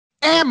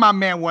And my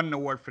man won an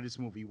award for this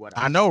movie. What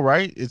up? I know,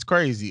 right? It's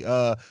crazy.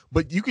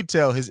 But you could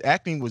tell his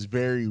acting was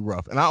very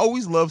rough. And I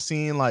always love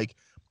seeing like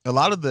a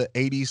lot of the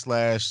 80s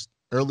slash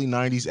early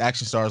 90s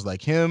action stars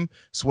like him,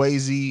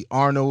 Swayze,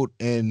 Arnold,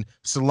 and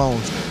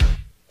Stallone.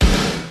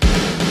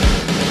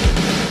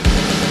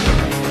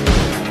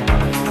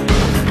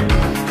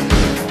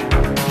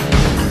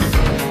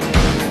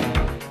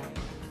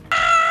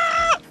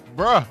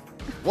 Bruh,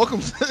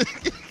 welcome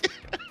to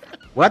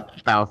What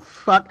the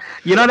fuck?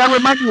 You know, that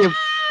reminds me of.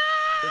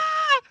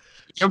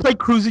 You ever played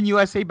Cruising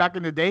USA back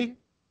in the day?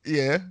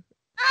 Yeah.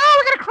 Oh,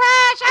 we're gonna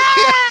crash!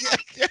 Ah!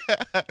 Yeah.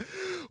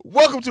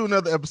 Welcome to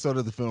another episode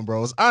of the Film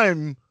Bros.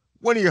 I'm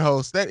one of your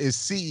hosts. That is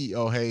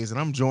CEOHaize, and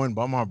I'm joined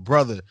by my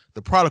brother,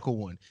 the prodigal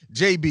one,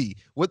 JayB,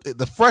 with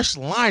the fresh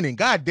lining.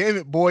 God damn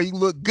it, boy, you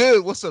look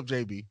good. What's up,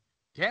 JayB?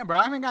 Damn, bro,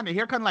 I haven't gotten a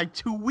haircut in like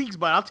 2 weeks,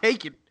 but I'll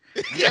take it.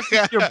 Yes,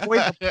 it's your boy,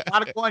 the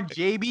prodigal one,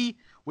 JayB,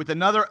 with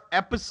another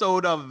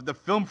episode of the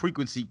Film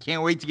Frequency.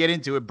 Can't wait to get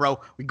into it, bro.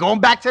 We're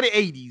going back to the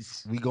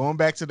 80s. We going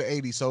back to the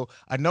 80s. So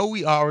I know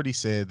we already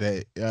said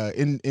that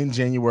in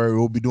January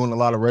we'll be doing a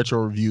lot of retro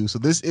reviews. So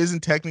this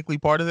isn't technically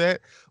part of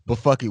that, but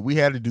fuck it, we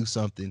had to do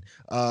something.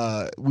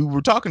 We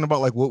were talking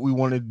about like what we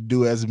wanted to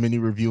do as a mini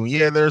review, and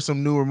yeah, there are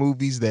some newer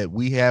movies that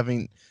we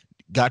haven't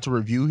got to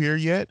review here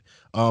yet.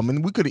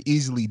 And we could have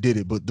easily did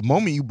it, but the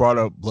moment you brought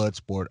up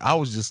Bloodsport, I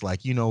was just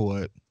like, you know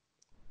what?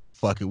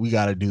 Fuck it, we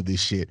got to do this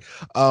shit.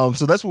 So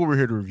that's what we're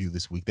here to review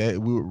this week. That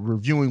we're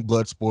reviewing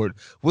Bloodsport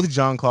with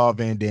Jean-Claude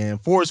Van Damme,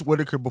 Forrest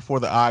Whitaker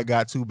before the eye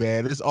got too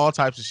bad. There's all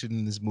types of shit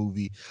in this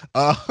movie.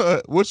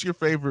 What's your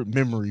favorite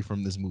memory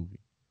from this movie?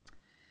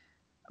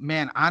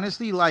 Man,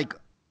 honestly, like,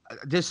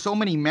 there's so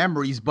many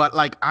memories, but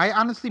like, I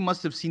honestly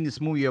must have seen this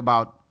movie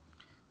about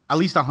at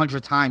least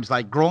 100 times.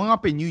 Like, growing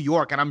up in New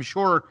York, and I'm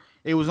sure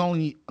it was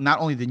not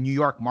only the New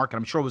York market,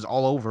 I'm sure it was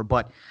all over,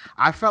 but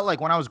I felt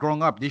like when I was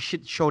growing up, this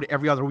shit showed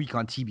every other week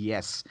on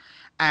TBS.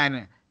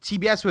 And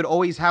TBS would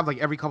always have, like,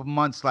 every couple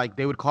months, like,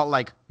 they would call it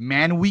like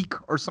Man Week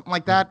or something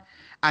like that.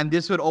 And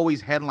this would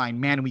always headline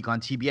Man Week on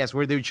TBS,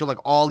 where they would show like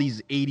all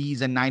these 80s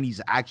and 90s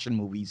action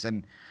movies.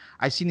 And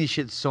I've seen this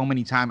shit so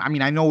many times. I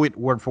mean, I know it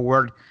word for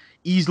word.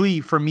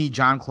 Easily for me,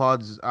 John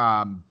Claude's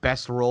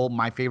best role,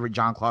 my favorite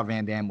John Claude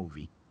Van Damme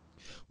movie.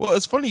 Well,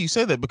 it's funny you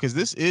say that because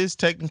this is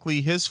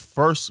technically his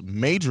first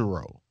major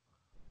role.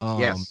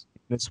 Yes.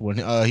 This one,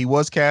 he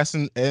was cast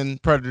in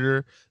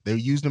Predator. They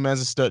used him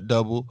as a stunt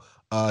double.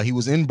 He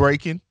was in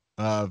Breaking,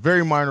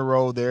 very minor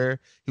role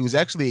there. He was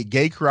actually a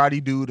gay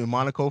karate dude in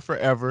Monaco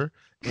Forever,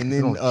 and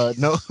then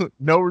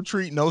no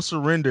Retreat, No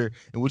Surrender,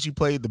 in which he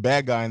played the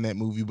bad guy in that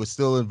movie, but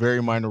still a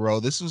very minor role.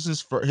 This was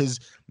his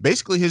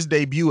basically his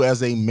debut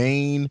as a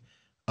main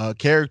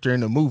character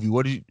in the movie.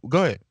 What did you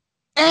go ahead?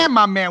 And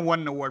my man won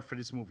an award for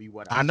this movie.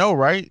 What up? I know,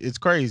 right? It's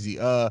crazy.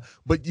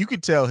 But you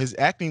could tell his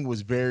acting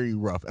was very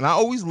rough. And I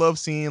always love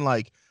seeing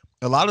like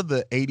a lot of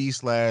the 80s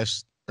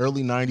slash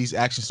early 90s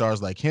action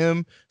stars like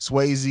him,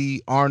 Swayze,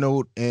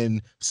 Arnold,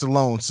 and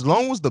Stallone.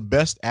 Stallone was the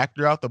best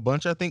actor out the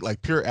bunch, I think,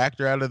 like pure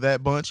actor out of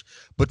that bunch.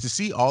 But to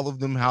see all of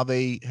them, how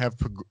they have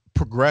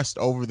progressed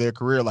over their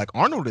career, like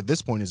Arnold at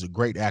this point is a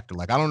great actor.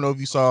 Like, I don't know if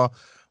you saw,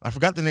 I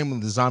forgot the name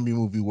of the zombie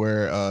movie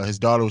where his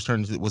daughter was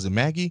turned into, was it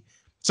Maggie?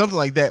 Something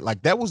like that.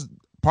 Like that was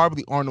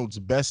probably Arnold's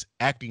best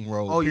acting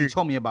role. Oh, you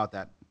told me about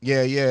that.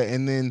 Yeah.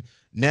 And then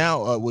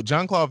now with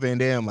Jean-Claude Van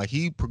Damme, like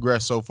he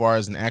progressed so far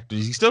as an actor.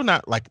 He's still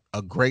not like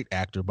a great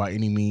actor by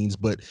any means,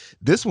 but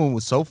this one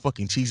was so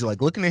fucking cheesy.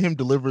 Like looking at him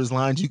deliver his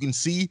lines, you can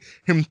see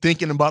him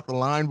thinking about the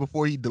line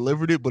before he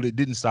delivered it, but it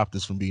didn't stop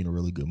this from being a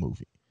really good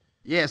movie.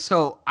 Yeah,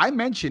 so I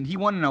mentioned he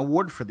won an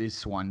award for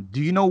this one. Do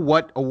you know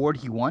what award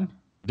he won?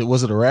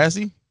 Was it a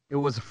Razzie? It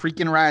was a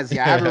freaking Razzie.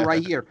 I have it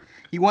right here.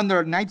 He won the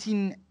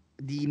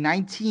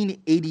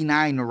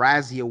 1989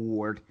 Razzie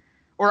Award.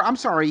 Or I'm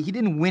sorry, he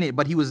didn't win it,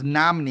 but he was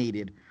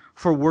nominated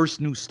for Worst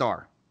New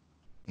Star.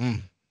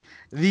 Mm.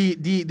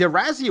 The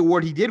Razzie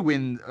Award he did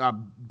win,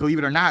 believe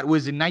it or not,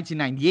 was in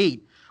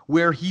 1998,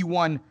 where he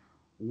won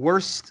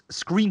Worst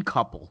Screen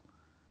Couple.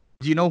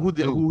 Do you know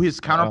who his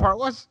counterpart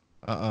was?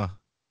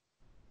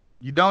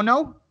 You don't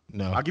know?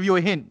 No. I'll give you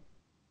a hint.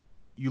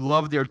 You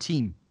love their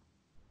team.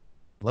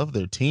 Love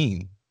their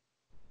team.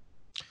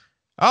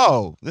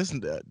 Oh,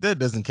 that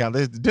doesn't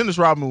count. Dennis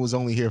Rodman was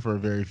only here for a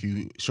very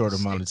short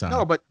amount of time.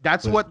 No, but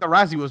that's what the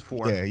Razzie was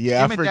for.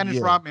 Yeah. Him and Dennis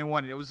Rodman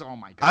won it. It was, oh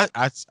my god.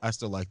 I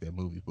still like that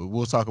movie, but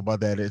we'll talk about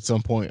that at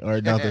some point or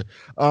another.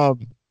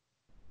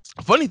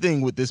 Funny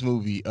thing with this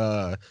movie,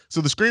 so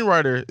the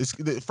screenwriter is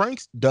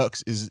Frank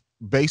Dux is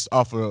based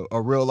off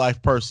a real life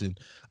person.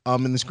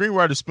 And the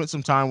screenwriter spent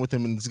some time with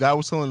him, and this guy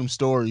was telling him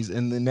stories,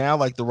 and then now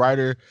like the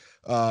writer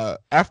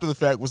after the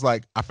fact was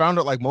like, I found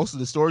out like most of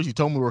the stories you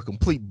told me were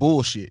complete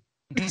bullshit.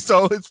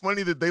 So it's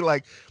funny that they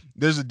like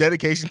there's a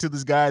dedication to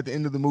this guy at the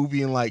end of the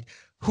movie, and like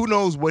who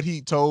knows what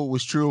he told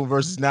was true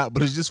versus not,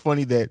 but it's just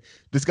funny that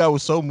this guy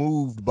was so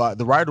moved by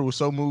the writer was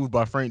so moved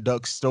by Frank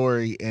Duck's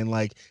story and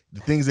like the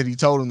things that he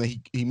told him that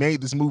he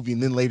made this movie,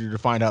 and then later to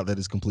find out that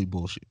it's complete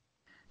bullshit.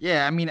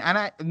 Yeah, I mean, and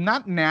I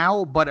not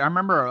now, but I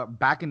remember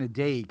back in the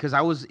day because I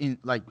was in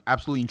like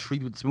absolutely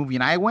intrigued with this movie,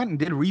 and I went and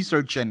did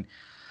research. And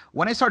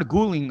when I started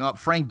googling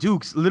Frank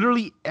Dukes,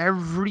 literally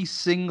every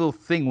single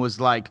thing was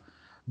like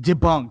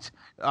debunked.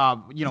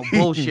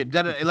 Bullshit.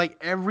 Like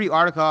every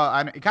article,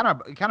 and it kind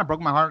of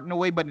broke my heart in a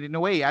way, but in a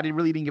way, I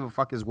didn't give a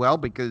fuck as well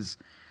because,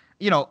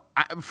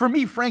 for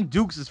me, Frank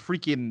Dukes is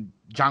freaking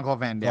John Claude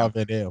Van Damme. Love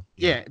that damn.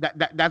 Yeah.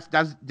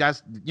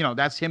 Yeah,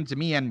 that's him to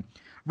me. And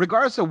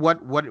regardless of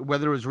what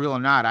whether it was real or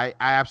not, I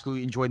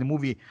absolutely enjoyed the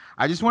movie.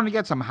 I just wanted to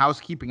get some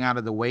housekeeping out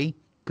of the way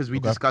because we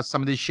Okay. discussed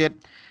some of this shit.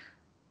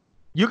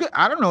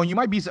 I don't know, you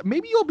might be,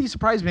 maybe you'll be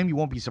surprised, maybe you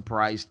won't be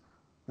surprised.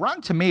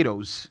 Rotten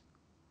Tomatoes,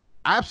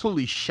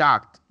 absolutely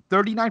shocked.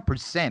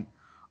 39%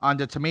 on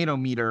the tomato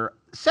meter,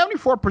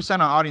 74%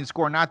 on audience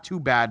score, not too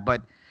bad,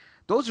 but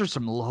those are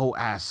some low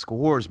ass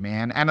scores,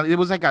 man. And it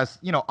was like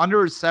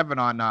under a 7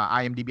 on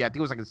IMDb. I think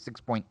it was like a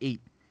 6.8, if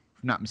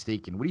I'm not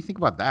mistaken. What do you think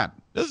about that?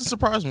 Doesn't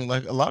surprise me.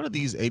 Like a lot of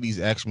these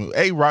 80s action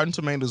movies, Rotten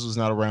Tomatoes was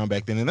not around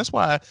back then. And that's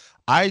why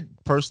I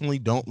personally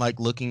don't like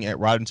looking at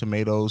Rotten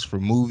Tomatoes for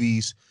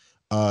movies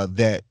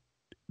that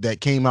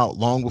came out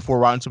long before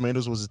Rotten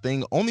Tomatoes was a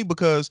thing, only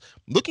because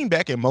looking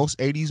back at most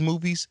 80s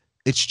movies,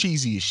 it's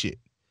cheesy as shit.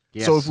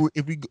 So Yes.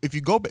 if you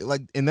go back,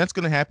 like, and that's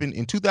gonna happen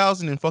in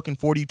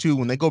 2042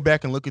 when they go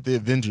back and look at the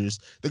Avengers,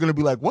 they're gonna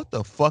be like, what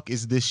the fuck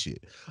is this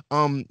shit?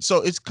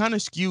 So it's kind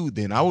of skewed.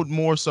 Then I would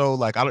more so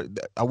like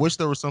I wish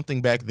there was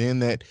something back then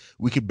that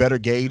we could better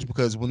gauge,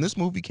 because when this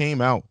movie came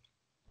out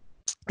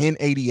in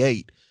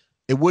 '88,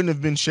 it wouldn't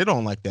have been shit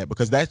on like that,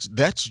 because that's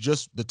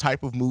just the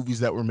type of movies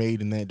that were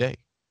made in that day.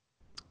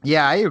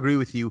 Yeah, I agree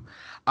with you.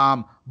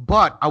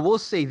 But I will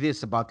say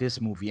this about this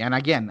movie, and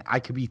again, I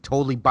could be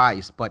totally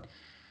biased, but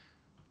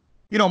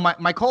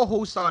my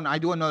co-host on I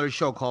do another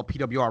show called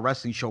PWR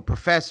Wrestling Show,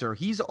 Professor,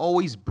 he's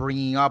always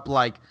bringing up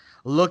like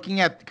looking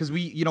at because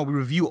we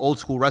review old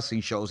school wrestling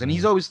shows, and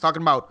he's Mhm. always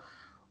talking about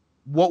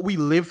what we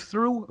lived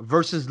through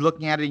versus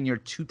looking at it in your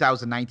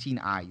 2019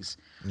 eyes.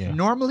 Yeah.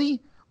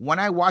 Normally, when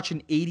I watch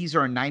an 80s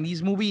or a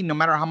 90s movie, no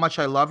matter how much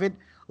I love it,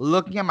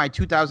 looking at my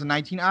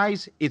 2019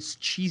 eyes, it's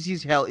cheesy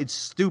as hell. It's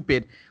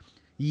stupid.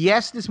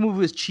 Yes, this movie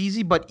was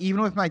cheesy, but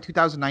even with my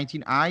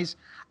 2019 eyes,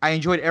 I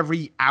enjoyed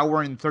every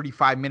hour and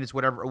 35 minutes,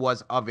 whatever it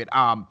was of it.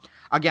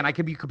 Again, I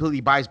could be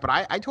completely biased, but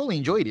I totally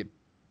enjoyed it.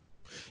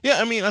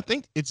 Yeah, I mean, I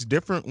think it's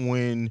different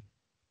when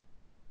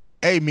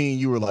me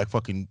and you were like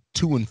fucking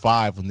 2 and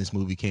 5 when this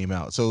movie came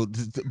out. So,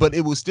 but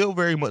it was still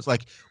very much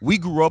like we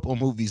grew up on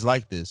movies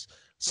like this.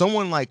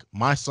 Someone like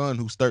my son,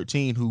 who's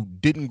 13, who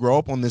didn't grow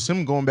up on this,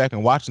 him going back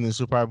and watching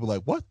this, will probably be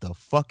like, "What the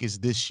fuck is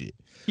this shit?"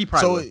 He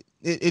probably So will.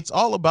 it's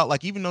all about,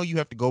 like, even though you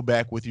have to go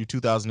back with your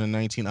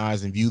 2019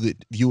 eyes and view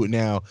it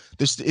now,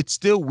 it's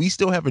still, we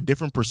still have a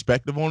different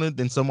perspective on it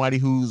than somebody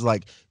who's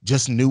like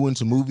just new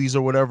into movies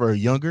or whatever, or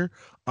younger.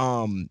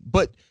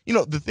 But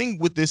the thing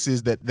with this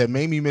is that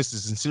made me miss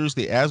this. And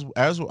seriously, as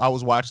I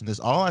was watching this,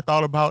 all I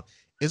thought about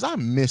is I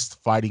missed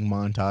fighting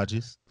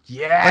montages.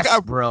 Like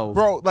Yes, bro.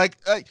 bro, like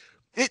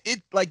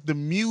it like the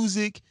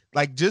music,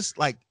 like just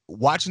like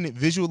watching it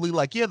visually,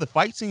 like, yeah, the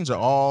fight scenes are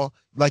all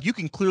like, you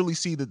can clearly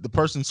see that the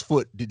person's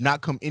foot did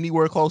not come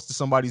anywhere close to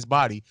somebody's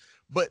body.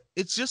 But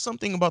it's just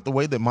something about the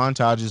way that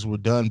montages were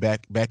done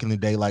back in the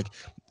day. Like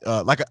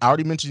I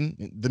already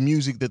mentioned, the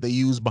music that they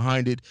used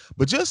behind it,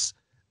 but just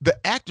the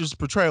actors'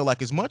 portrayal.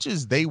 Like, as much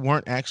as they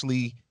weren't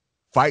actually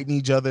fighting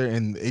each other,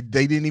 and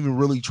they didn't even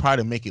really try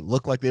to make it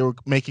look like they were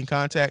making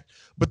contact,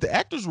 but the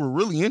actors were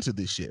really into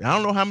this shit. And I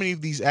don't know how many of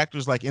these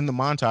actors, like in the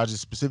montages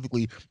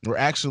specifically, were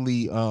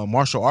actually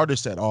martial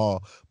artists at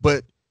all.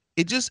 But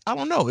it just, I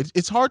don't know,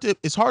 it's hard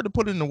to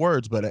put into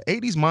words, but an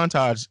 '80s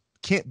montage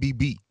can't be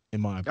beat, in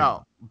my Oh,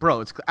 opinion.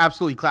 bro, it's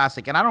absolutely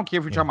classic. And I don't care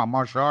if you're Yeah. talking about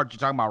martial arts, you're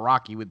talking about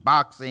Rocky with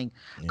boxing,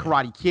 Yeah.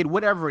 Karate Kid,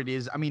 whatever it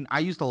is. I mean, I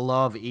used to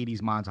love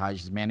 80s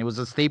montages, man. It was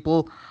a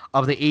staple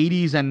of the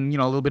 80s and,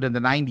 a little bit of the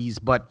 90s,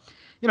 but,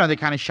 they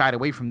kind of shied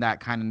away from that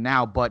kind of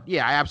now. But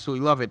yeah, I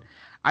absolutely love it.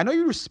 I know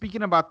you were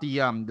speaking about the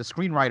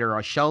screenwriter,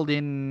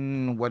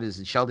 Sheldon, what is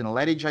it? Sheldon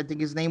Lettich, I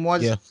think his name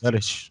was. Yeah, that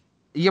is.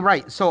 You're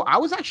right. So I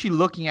was actually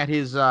looking at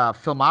his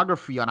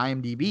filmography on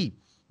IMDb.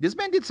 This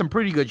man did some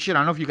pretty good shit. I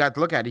don't know if you got to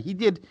look at it. He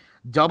did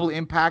Double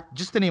Impact,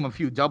 just to name a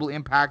few. Double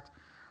Impact,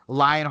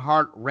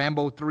 Lionheart,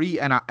 Rambo 3,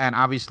 and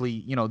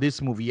obviously,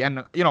 this movie,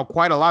 and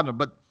quite a lot of them.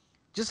 But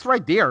just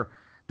right there,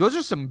 those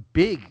are some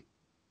big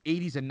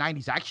 80s and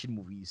 90s action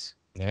movies.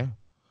 Yeah.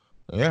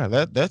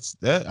 Yeah, that's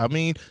that. I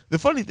mean, the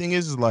funny thing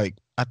is like,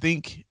 I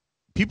think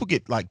people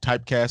get like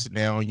typecasted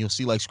now, and you'll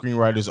see like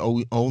screenwriters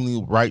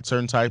only write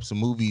certain types of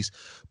movies,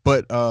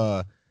 but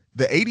the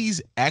 '80s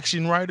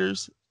action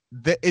writers,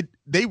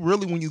 they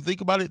really, when you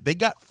think about it, they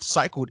got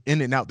cycled in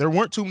and out. There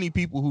weren't too many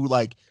people who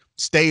like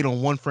stayed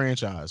on one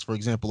franchise. For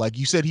example, like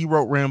you said, he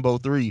wrote Rambo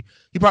 3.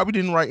 He probably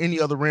didn't write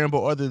any other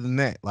Rambo other than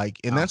that. Like,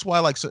 and Oh, that's why,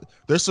 like, so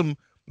there's some,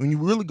 when you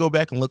really go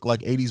back and look like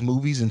 '80s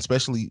movies, and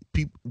especially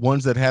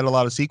ones that had a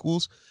lot of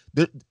sequels,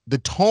 the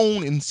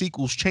tone in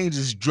sequels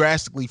changes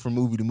drastically from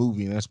movie to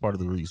movie, and that's part of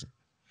the reason.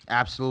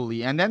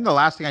 absolutely. And then the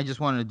last thing I just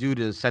wanted to do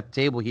to set the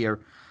table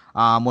here.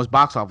 was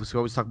box office. We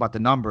always talk about the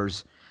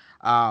numbers.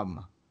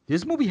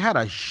 This movie had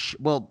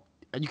well,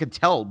 you can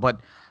tell,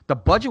 but the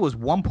budget was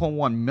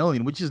 1.1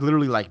 million, which is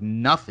literally like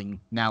nothing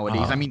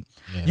nowadays. I Oh mean,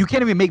 yeah. you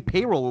can't even make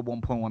payroll with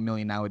 1.1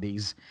 million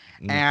nowadays.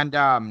 Mm.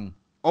 And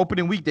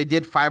opening week they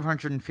did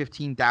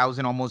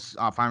 515,000, almost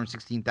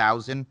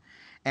 516,000,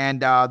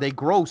 and they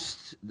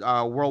grossed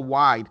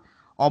worldwide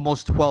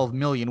almost 12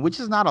 million, which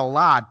is not a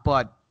lot,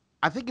 but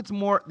I think it's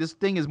more. This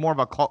thing is more of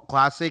a cult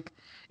classic.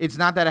 It's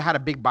not that it had a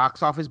big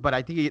box office, but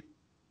I think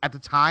at the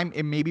time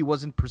it maybe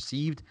wasn't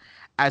perceived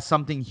as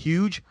something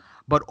huge,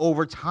 but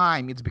over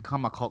time it's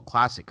become a cult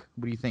classic.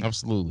 What do you think?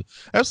 Absolutely,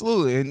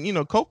 absolutely.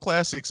 And cult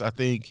classics, I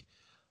think,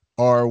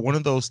 are one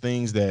of those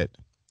things that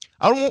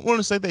I don't want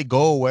to say they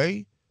go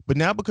away, but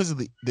now because of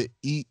the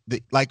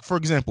like, for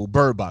example,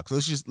 Bird Box.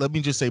 Let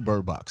me just say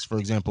Bird Box, for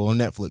example, on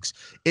Netflix.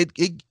 It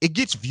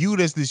gets viewed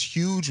as this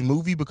huge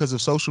movie because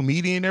of social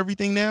media and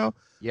everything now.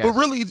 But Yes.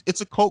 really,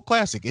 it's a cult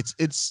classic.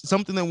 It's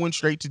something that went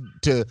straight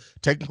to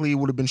technically it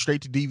would have been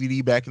straight to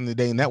DVD back in the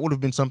day, and that would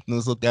have been something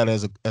that's looked at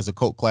as a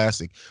cult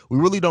classic. We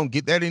really don't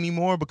get that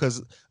anymore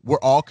because we're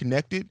all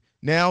connected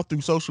now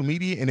through social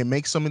media, and it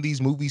makes some of these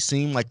movies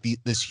seem like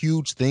this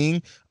huge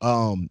thing.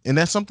 And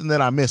that's something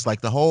that I miss,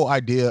 like the whole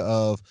idea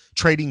of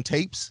trading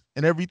tapes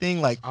and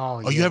everything. Like,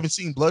 Oh oh, you haven't yes.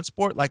 seen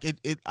Bloodsport? Like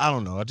it I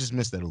don't know. I just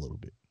missed that a little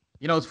bit.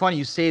 It's funny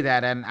you say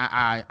that, and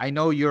I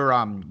know you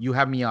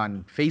have me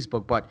on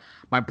Facebook, but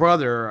my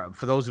brother,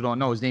 for those who don't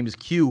know, his name is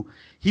Q.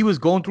 He was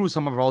going through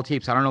some of our old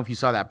tapes. I don't know if you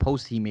saw that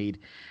post he made,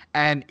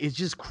 and it's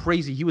just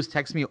crazy. He was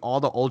texting me all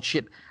the old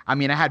shit. I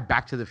mean, I had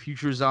Back to the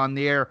Futures on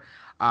there.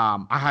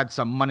 I had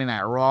some Monday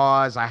Night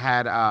Raws. I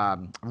had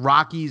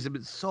Rockies. It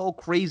was so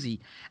crazy.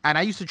 And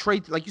I used to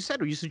trade, like you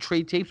said, we used to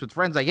trade tapes with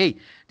friends. Like, hey,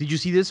 did you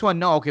see this one?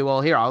 No. Okay, well,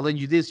 here, I'll lend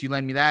you this. You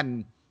lend me that.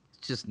 And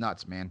it's just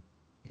nuts, man.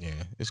 Yeah,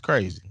 it's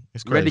crazy.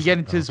 It's You ready to crazy. get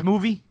into this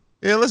movie?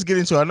 Yeah, let's get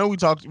into it. I know we've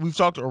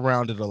talked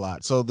around it a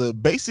lot. So the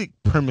basic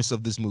premise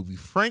of this movie,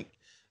 Frank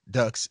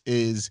Dux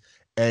is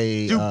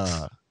a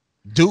Dukes.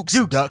 Dukes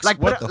Dukes. Ducks,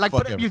 what the Put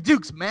fuck up ever. your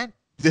Dukes, man.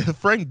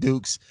 Frank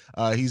Dukes,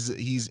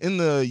 he's in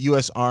the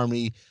U.S.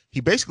 Army. He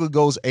basically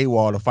goes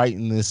AWOL to fight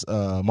in this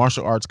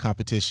martial arts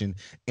competition,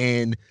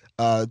 and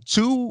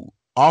two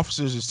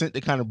officers are sent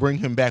to kind of bring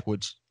him back,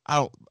 which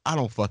I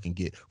don't fucking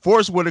get.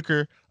 Forrest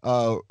Whitaker,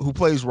 who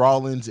plays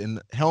Rollins, and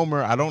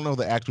Helmer. I don't know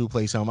the actor who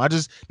plays Helmer. I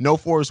just know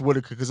Forrest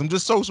Whitaker because I'm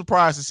just so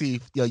surprised to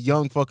see a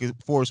young fucking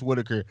Forrest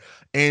Whitaker.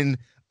 And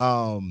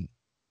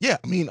yeah,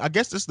 I mean, I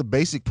guess that's the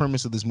basic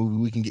premise of this movie.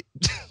 We can get.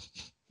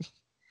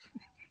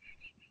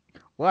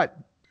 What?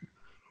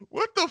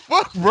 What the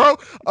fuck, bro?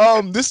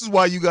 This is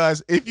why you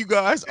guys, if you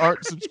guys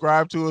aren't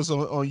subscribed to us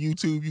on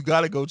YouTube, you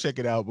gotta go check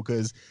it out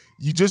because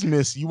you just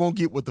missed. You won't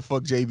get what the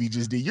fuck JB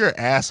just did. You're an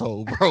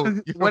asshole, bro.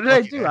 You're a What did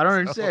I fucking do? I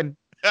don't asshole.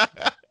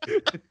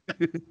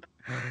 understand.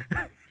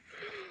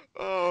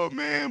 Oh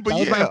man, but That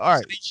was my yeah, all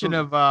right. impersonation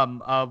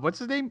So of what's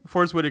his name?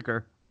 Forrest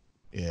Whitaker.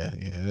 yeah,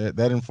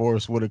 that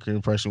Forrest Whitaker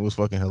impression was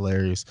fucking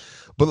hilarious.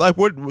 But like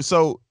what?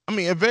 So I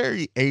mean, a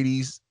very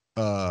 '80s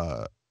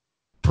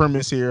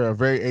premise here, a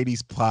very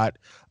 '80s plot.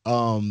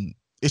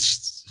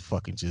 It's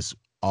fucking just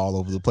all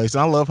over the place.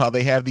 And I love how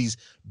they have these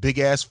big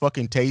ass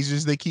fucking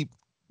tasers they keep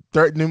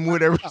threatening him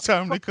with every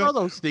time they What come. are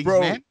those things,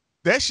 Bro, man?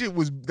 that shit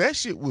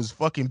was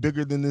fucking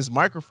bigger than this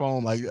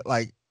microphone.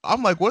 Like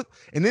I'm like, what?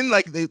 And then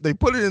like they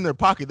put it in their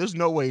pocket. There's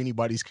no way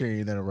anybody's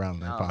carrying that around in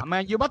their No, I pocket.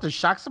 mean you're about to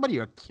shock somebody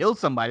or kill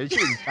somebody. This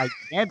shit is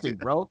gigantic,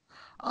 bro.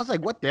 I was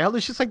like, what the hell?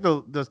 It's just like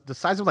the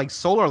size of like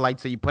solar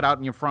lights that you put out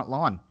in your front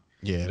lawn.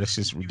 Yeah, that's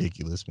just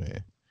ridiculous,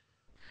 man.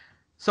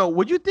 So,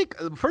 would you think?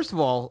 First of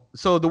all,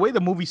 so the way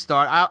the movie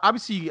starts,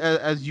 obviously,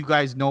 as you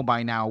guys know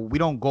by now, we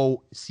don't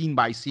go scene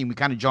by scene. We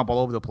kind of jump all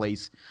over the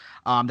place.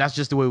 That's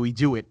just the way we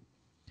do it.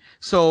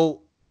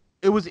 So,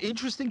 it was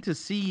interesting to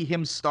see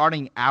him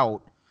starting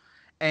out,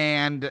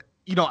 and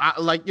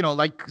like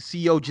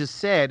CEO just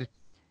said,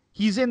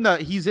 he's in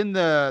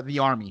the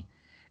army,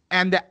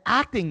 and the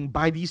acting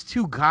by these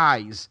two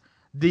guys,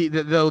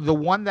 the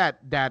one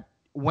that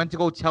went to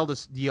go tell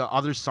the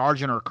other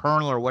sergeant or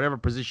colonel or whatever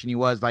position he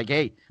was, like,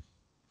 hey,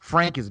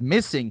 Frank is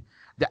missing.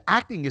 The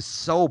acting is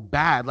so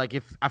bad. Like,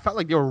 if I felt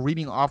like they were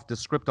reading off the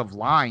script of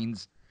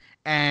lines,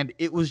 and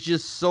it was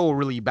just so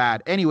really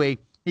bad. Anyway,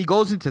 he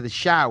goes into the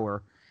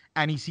shower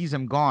and he sees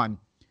him gone.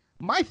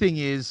 My thing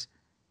is,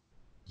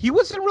 he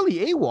wasn't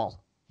really AWOL.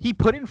 He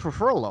put in for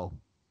furlough.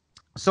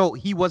 So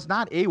he was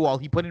not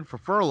AWOL. He put in for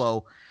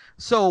furlough.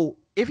 So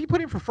if he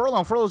put in for furlough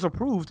and furlough's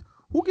approved,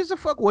 who gives a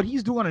fuck what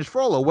he's doing on his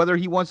furlough? Whether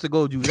he wants to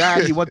go do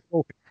that, he wants to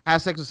go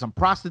have sex with some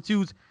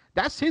prostitutes,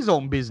 that's his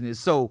own business.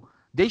 So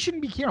they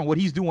shouldn't be caring what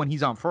he's doing when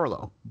he's on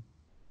furlough.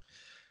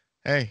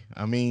 Hey,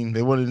 I mean,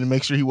 they wanted to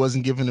make sure he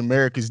wasn't giving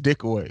America's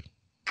dick away.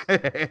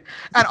 And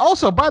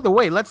also, by the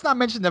way, let's not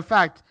mention the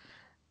fact,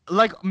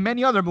 like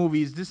many other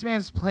movies, this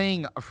man's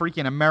playing a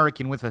freaking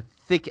American with a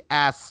thick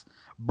ass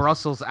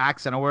Brussels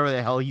accent or wherever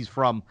the hell he's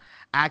from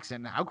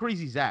accent. How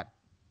crazy is that?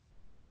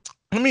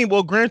 I mean,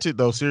 well, granted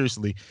though,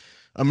 seriously,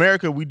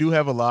 America, we do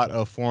have a lot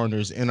of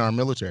foreigners in our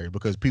military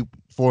because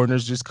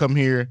foreigners just come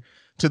here.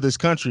 to this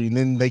country, and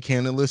then they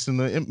can't enlist in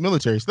the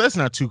military. So that's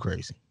not too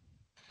crazy.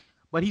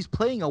 But he's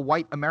playing a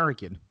white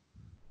American.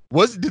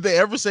 Did they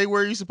ever say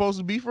where he's supposed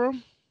to be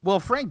from? Well,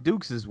 Frank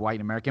Dukes is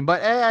white American,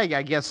 but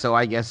I guess so.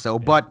 I guess so.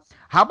 But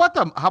how about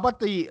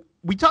the?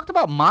 We talked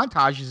about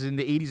montages in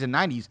the 80s and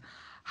 90s.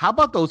 How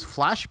about those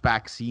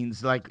flashback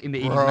scenes like in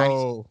the 80s and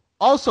 90s?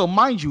 Also,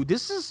 mind you,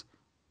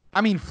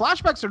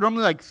 flashbacks are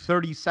normally like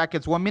 30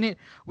 seconds, 1 minute.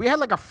 We had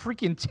like a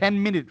freaking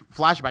 10-minute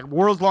flashback,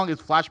 world's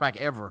longest flashback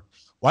ever.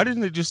 Why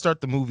didn't they just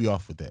start the movie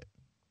off with that?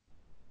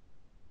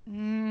 I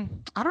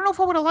don't know if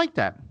I would have liked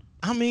that.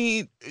 I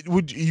mean,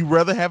 would you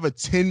rather have a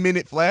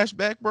 10-minute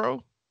flashback,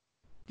 bro?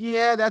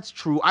 Yeah, that's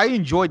true. I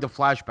enjoyed the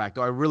flashback,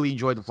 though. I really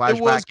enjoyed the flashback.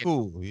 It was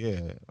cool,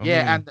 yeah.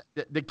 And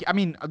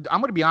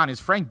I'm gonna be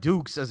honest. Frank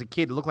Dukes as a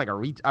kid looked like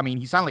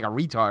he sounded like a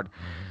retard.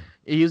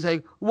 He was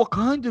like, "What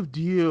kind of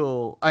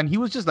deal?" And he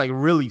was just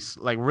really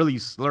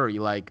slurry.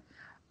 Like,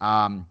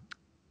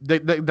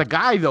 the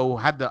guy though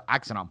had the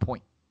accent on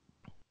point.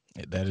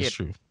 That is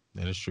true.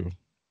 That is true.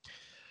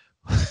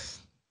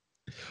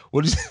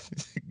 What is?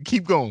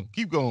 Keep going,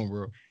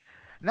 bro.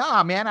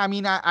 Nah, man. I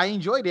mean, I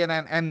enjoyed it,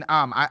 and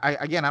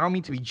I don't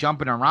mean to be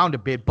jumping around a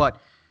bit,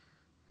 but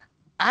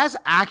as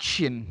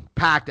action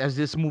packed as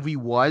this movie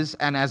was,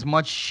 and as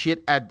much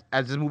shit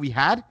as this movie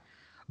had,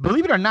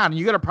 believe it or not, and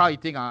you gotta probably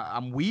think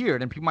I'm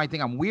weird, and people might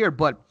think I'm weird,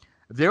 but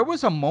there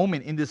was a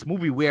moment in this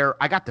movie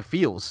where I got the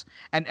feels,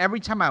 and every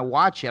time I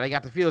watch it, I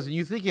got the feels, and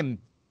you're thinking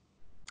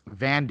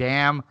Van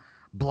Damme,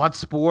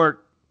 Bloodsport,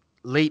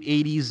 late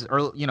 80s,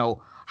 or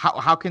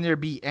how can there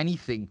be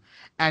anything?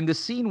 And the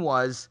scene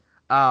was.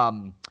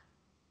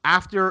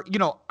 After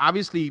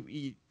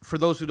obviously for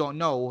those who don't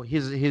know,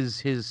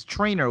 his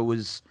trainer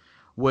was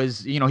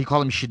he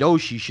called him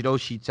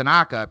Shidoshi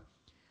Tanaka.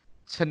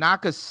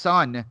 Tanaka's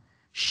son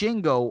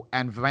Shingo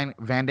and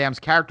Van Damme's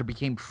character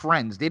became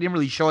friends. They didn't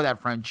really show that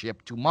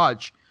friendship too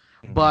much,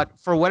 but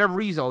for whatever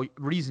reason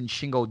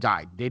Shingo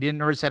died. They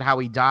never said how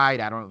he died.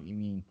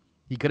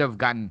 He could have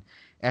gotten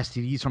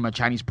STDs from a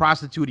Chinese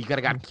prostitute. He could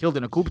have gotten killed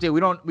in a coup.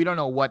 We don't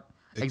know what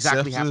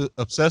exactly happened.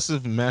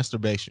 Obsessive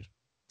masturbation.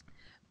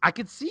 I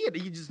could see it.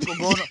 He just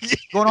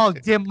going all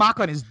dim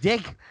mock on his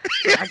dick.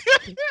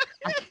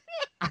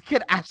 I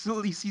could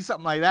absolutely see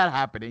something like that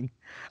happening.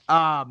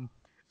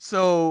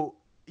 So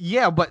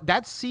yeah, but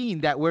that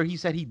scene where he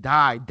said he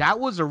died, that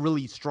was a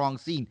really strong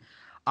scene.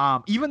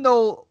 Even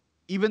though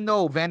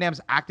Van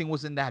Damme's acting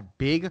wasn't that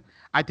big,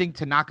 I think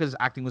Tanaka's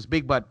acting was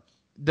big. But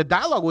the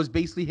dialogue was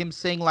basically him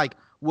saying like,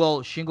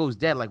 "Well, Shingo's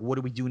dead. Like, what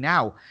do we do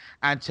now?"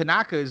 And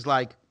Tanaka is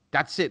like,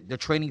 "That's it. The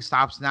training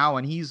stops now."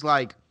 And he's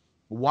like,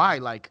 "Why?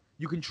 Like,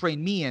 you can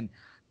train me." And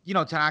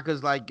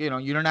Tanaka's like,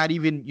 you're not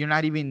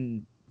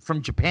even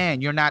from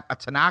Japan. You're not a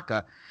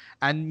Tanaka.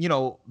 And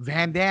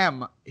Van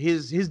Damme,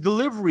 his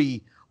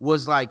delivery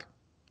was like,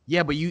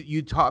 "Yeah, but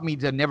you taught me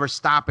to never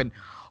stop and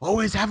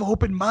always have an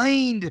open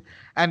mind."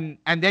 And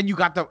then you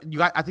got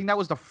I think that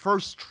was the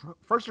first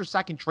or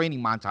second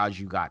training montage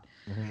you got.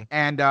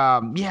 And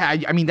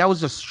that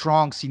was a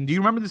strong scene. Do you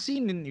remember the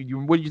scene?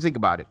 And what did you think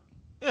about it?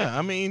 Yeah,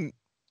 I mean,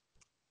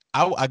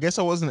 I guess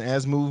I wasn't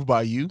as moved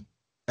by you.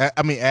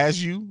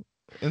 As you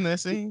in that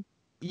scene.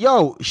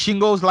 Yo,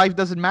 Shingo's life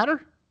doesn't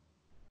matter?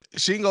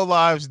 Shingo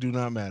lives do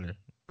not matter.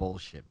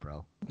 Bullshit,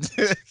 bro.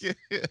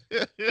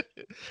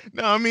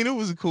 No, I mean, it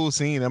was a cool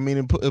scene. I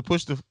mean, it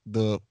pushed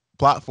the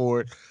plot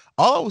forward.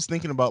 All I was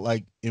thinking about,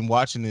 like, in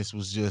watching this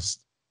was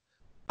just,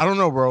 I don't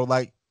know, bro.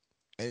 Like,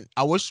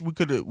 I wish we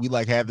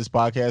had this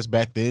podcast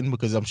back then,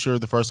 because I'm sure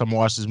the first time I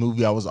watched this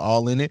movie, I was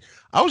all in it.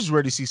 I was just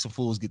ready to see some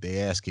fools get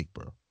their ass kicked,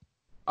 bro.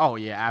 Oh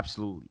yeah,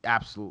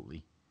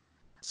 absolutely.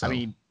 So, I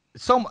mean,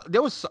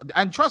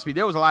 and trust me,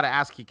 there was a lot of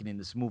ass kicking in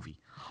this movie.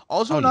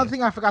 Also, another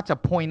thing I forgot to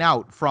point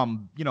out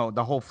from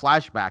the whole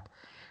flashback.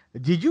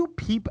 Did you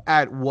peep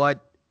at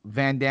what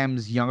Van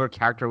Damme's younger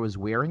character was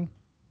wearing?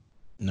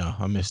 No,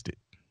 I missed it.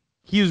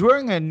 He was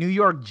wearing a New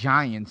York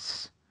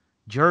Giants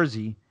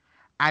jersey,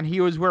 and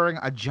he was wearing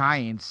a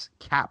Giants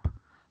cap.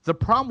 The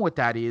problem with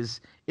that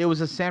is it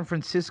was a San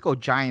Francisco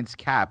Giants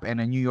cap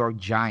and a New York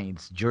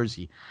Giants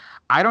jersey.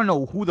 I don't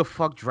know who the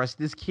fuck dressed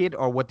this kid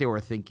or what they were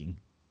thinking.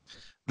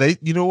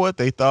 You know what?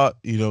 They thought,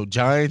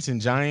 Giants and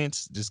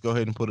Giants, just go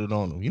ahead and put it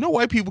on them.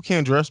 White people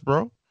can't dress,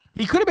 bro.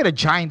 He could have been a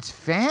Giants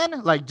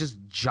fan, like just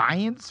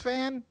Giants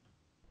fan.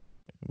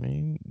 I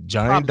mean,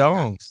 giant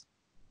dongs.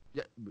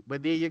 Yeah,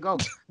 but there you go.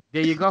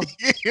 There you go.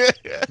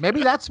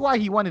 Maybe that's why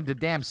he wanted the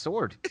damn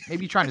sword.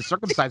 Maybe trying to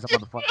circumcise a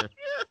motherfucker.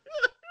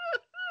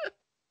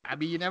 I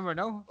mean, you never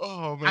know.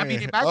 Oh man! I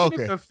mean,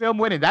 imagine if the film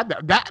went in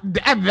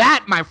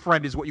that, my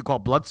friend, is what you call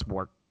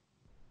Bloodsport.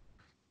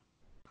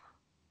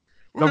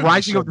 The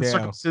rising of the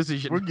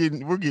circumcision.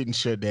 We're getting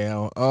shut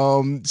down.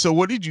 So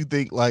what did you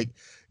think? Like,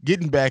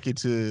 getting back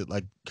into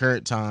like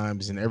current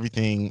times and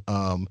everything.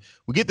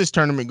 We get this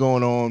tournament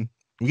going on.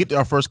 We get to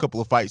our first couple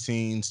of fight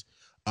scenes.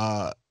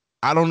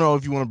 I don't know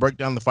if you want to break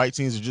down the fight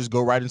scenes or just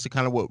go right into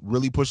kind of what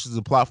really pushes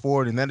the plot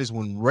forward, and that is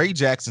when Ray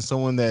Jackson,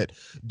 someone that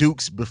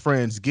Dukes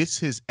befriends, gets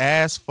his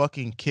ass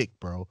fucking kicked,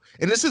 bro.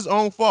 And it's his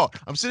own fault.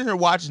 I'm sitting here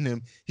watching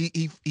him.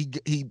 He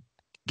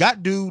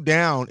got dude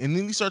down, and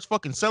then he starts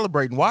fucking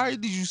celebrating. Why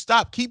did you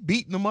stop? Keep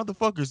beating the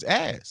motherfucker's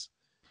ass.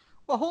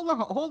 Well,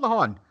 hold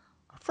on.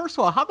 First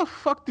of all, how the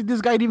fuck did this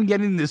guy even get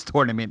in this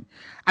tournament?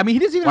 I mean, he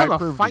doesn't even have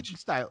White a fighting privilege.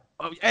 style.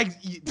 Oh,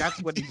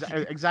 that's what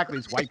exactly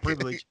it's white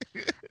privilege.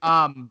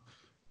 Um,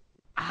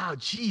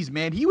 jeez,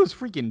 man, he was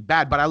freaking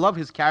bad, but I love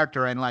his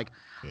character and like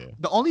Yeah.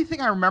 the only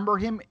thing I remember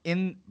him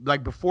in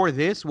like before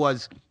this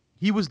was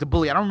he was the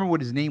bully. I don't remember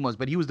what his name was,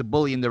 but he was the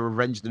bully in the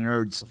Revenge of the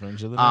Nerds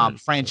Revenge of the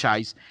Nerds.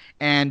 franchise.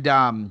 And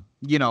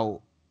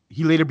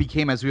he later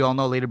became, as we all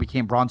know,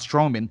 Braun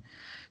Strowman.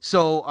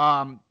 So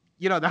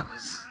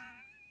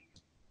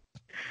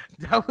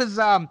that was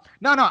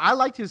no, I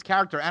liked his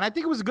character, and I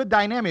think it was a good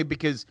dynamic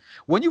because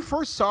when you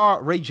first saw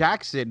Ray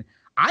Jackson,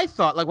 I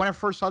thought, like, when I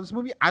first saw this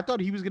movie, I thought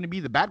he was going to be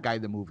the bad guy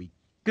of the movie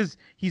because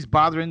he's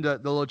bothering the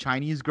little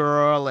Chinese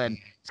girl, and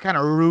he's kind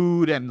of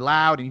rude and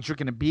loud, and he's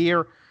drinking a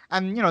beer,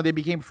 and they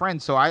became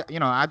friends. So I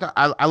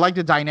like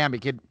the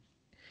dynamic.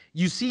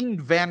 You seen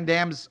Van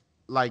Damme's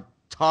like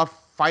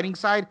tough fighting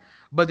side,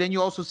 but then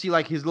you also see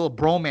like his little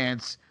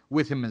bromance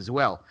with him as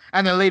well,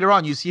 and then later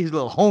on you see his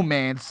little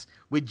homance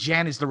with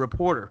Janice the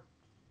reporter.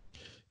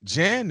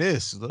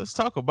 Janice, let's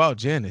talk about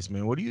Janice,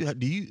 man. What do you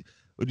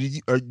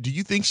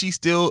think she's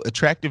still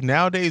attractive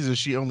nowadays, or is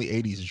she only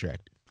 80s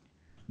attractive?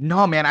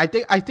 No, man. I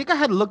think I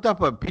had looked up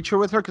a picture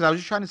with her because I was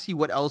just trying to see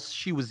what else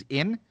she was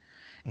in.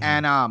 Mhm.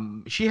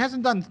 And she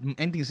hasn't done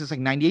anything since like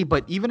 98,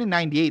 but even in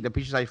 98, the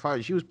pictures I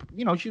found, she was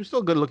still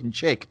a good looking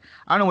chick.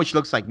 I don't know what she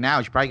looks like now.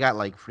 She probably got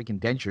like freaking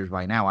dentures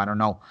by now. I don't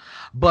know.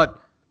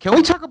 But can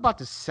we talk about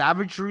the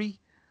savagery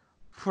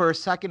for a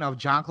second of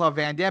Jean-Claude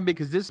Van Damme?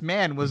 Because this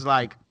man was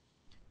like,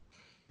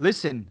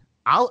 listen,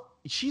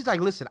 she's like,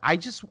 listen,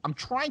 I'm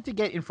trying to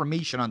get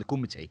information on the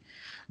Kumite.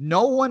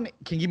 No one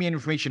can give me any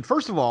information.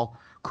 First of all,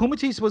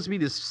 Kumite is supposed to be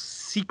this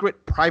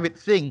secret private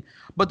thing,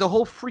 but the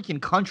whole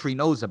freaking country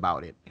knows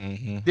about it.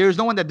 Mm-hmm. There's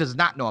no one that does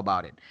not know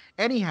about it.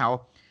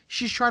 Anyhow,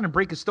 she's trying to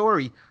break a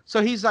story.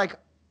 So he's like,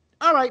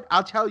 all right,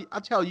 I'll tell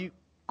you,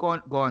 go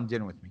on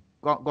dinner with me.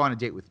 Go on a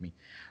date with me.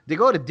 They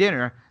go to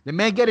dinner, the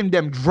man get him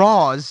them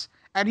draws,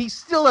 and he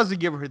still doesn't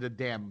give her the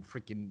damn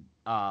freaking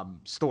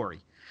story.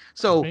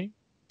 So Okay.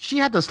 she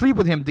had to sleep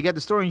with him to get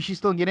the story, and she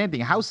still didn't get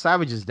anything. How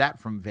savage is that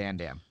from Van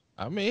Damme?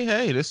 I mean,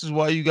 hey, this is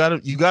why you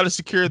gotta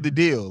secure the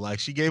deal. Like,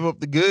 she gave up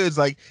the goods.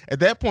 Like, at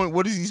that point,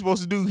 what is he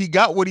supposed to do? He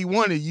got what he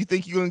wanted. You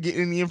think you're gonna get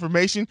any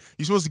information?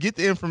 You're supposed to get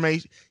the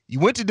information. You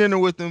went to dinner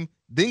with him,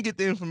 then get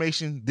the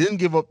information, then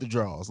give up the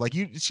draws. Like,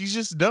 she's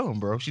just dumb,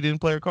 bro. She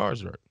didn't play her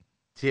cards right.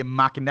 Him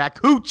mocking that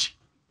cooch.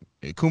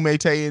 And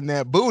Kumite in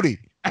that booty.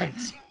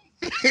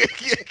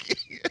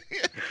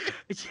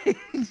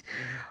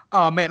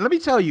 Oh man, let me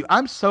tell you,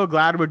 I'm so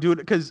glad we're doing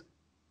it because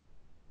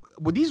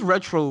with these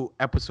retro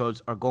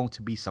episodes are going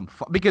to be some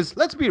fun. Because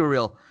let's be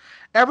real,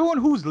 everyone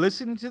who's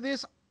listening to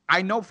this,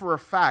 I know for a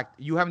fact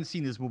you haven't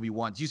seen this movie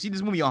once. You see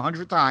this movie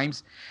 100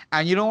 times,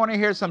 and you don't want to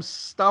hear some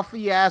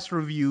stuffy ass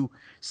review,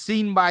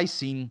 scene by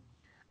scene.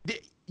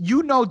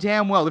 You know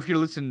damn well if you're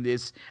listening to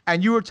this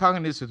and you were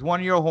talking this with one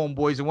of your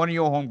homeboys and one of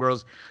your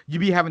homegirls, you'd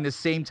be having the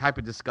same type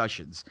of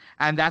discussions,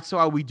 and that's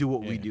why we do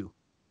what we do.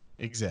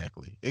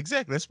 Exactly.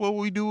 That's what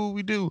we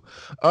do.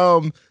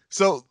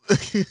 So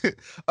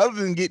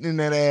other than getting in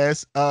that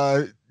ass,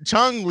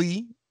 Chong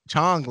Li,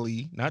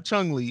 not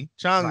Chung Li,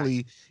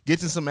 Li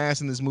gets in some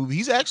ass in this movie.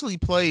 He's actually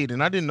played,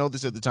 and I didn't know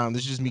this at the time.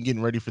 This is just me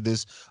getting ready for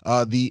this.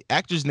 The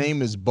actor's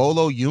name is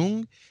Bolo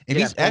Young, and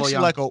he's Bolo actually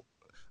Young. like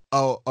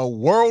a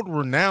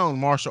world-renowned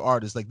martial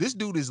artist. Like, this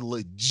dude is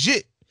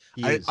legit.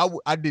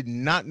 I did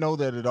not know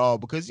that at all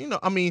because,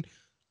 I mean,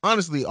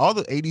 honestly, all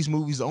the 80s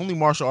movies, the only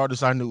martial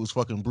artist I knew was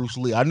fucking Bruce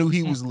Lee. I knew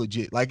he was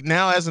legit. Like,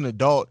 now as an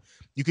adult,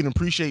 you can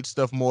appreciate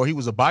stuff more. He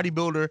was a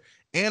bodybuilder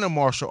and a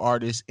martial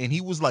artist, and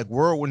he was like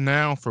world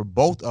renowned for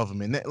both of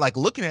them. And that, like,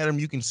 looking at him,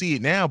 you can see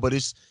it now, but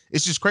it's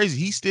just crazy.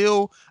 He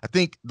still, I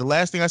think the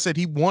last thing I said,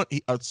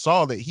 I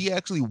saw that he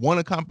actually won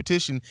a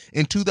competition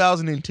in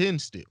 2010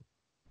 still.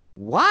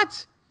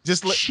 What?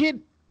 Shit.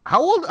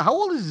 How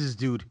old is this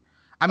dude?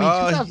 I mean,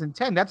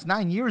 2010, that's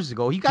 9 years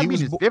ago. He got to be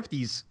in his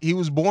 50s. He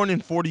was born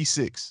in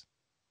 46.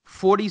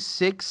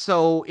 46.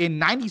 So in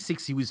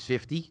 96, he was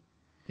 50.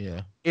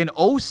 Yeah. In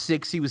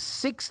 06, he was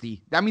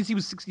 60. That means he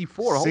was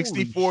 64.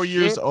 64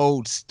 years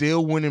old,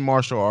 still winning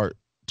martial art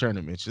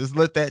tournaments. Just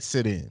let that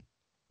sit in.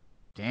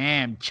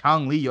 Damn,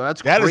 Chong Li, yo,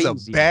 that crazy. That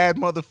is a bad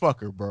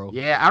motherfucker, bro.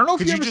 Yeah, I don't know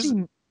if you ever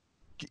seen...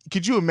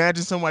 Could you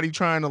imagine somebody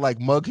trying to like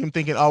mug him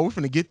thinking, oh, we're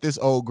finna get this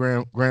old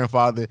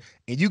grandfather,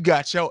 and you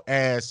got your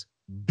ass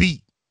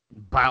beat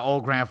by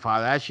old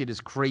grandfather? That shit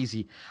is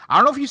crazy. I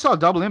don't know if you saw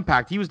Double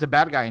Impact. He was the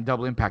bad guy in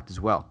Double Impact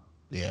as well.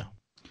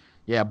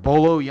 Yeah,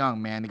 Bolo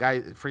Young, man, the guy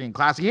freaking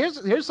classic.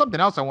 Here's something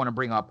else I want to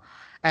bring up,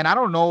 and I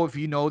don't know if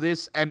you know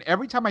this, and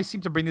every time I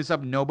seem to bring this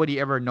up, nobody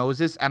ever knows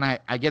this, and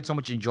I get so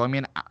much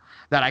enjoyment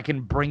that I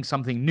can bring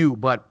something new.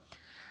 But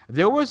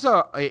there was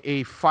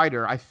a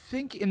fighter, I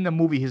think in the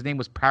movie his name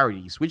was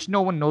Paradis, which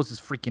no one knows his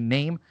freaking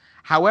name.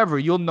 However,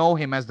 you'll know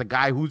him as the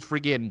guy whose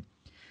freaking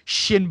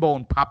shin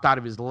bone popped out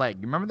of his leg.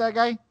 You remember that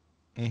guy?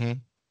 Mm-hmm.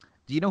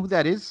 Do you know who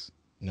that is?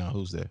 No,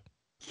 who's that?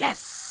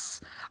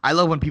 Yes. I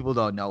love when people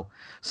don't know.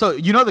 So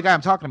you know the guy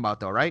I'm talking about,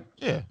 though, right?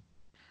 Yeah.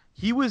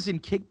 He was in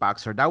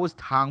Kickboxer. That was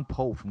Tong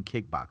Po from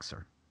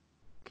Kickboxer.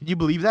 Can you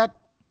believe that?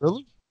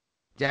 Really?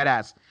 Dead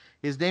ass.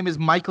 His name is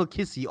Michael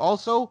Kissy.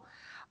 Also,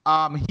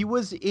 he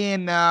was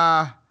in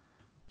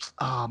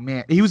oh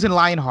man, he was in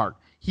Lionheart.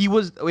 He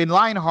was in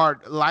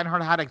Lionheart.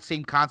 Lionheart had the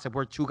same concept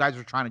where two guys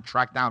were trying to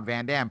track down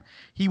Van Damme.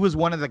 He was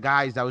one of the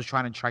guys that was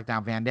trying to track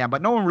down Van Damme,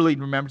 but no one really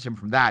remembers him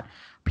from that.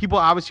 People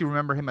obviously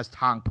remember him as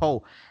Tong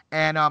Po.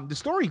 And the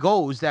story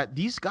goes that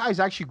these guys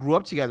actually grew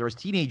up together as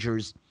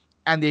teenagers,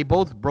 and they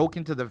both broke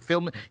into the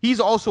film. He's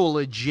also a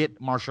legit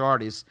martial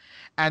artist,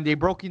 and they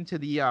broke into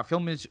the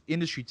film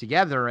industry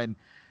together. And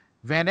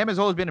Van Damme has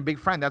always been a big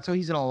friend. That's how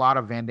he's in a lot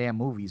of Van Damme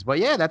movies. But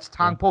yeah, that's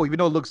Tong Po, even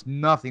though it looks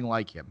nothing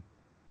like him.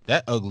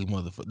 That ugly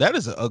motherfucker. That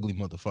is an ugly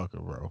motherfucker,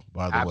 bro.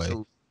 By the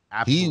way,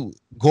 Absolutely.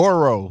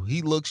 Goro.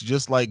 He looks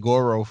just like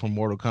Goro from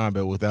Mortal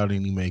Kombat without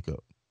any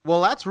makeup.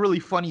 Well, that's really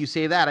funny you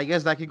say that. I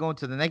guess that could go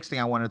into the next thing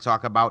I want to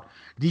talk about.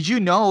 Did you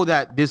know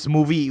that this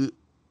movie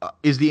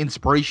is the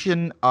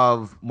inspiration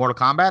of Mortal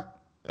Kombat?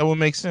 That would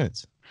make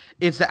sense.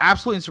 It's the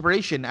absolute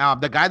inspiration.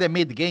 The guy that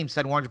made the game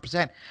said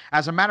 100%.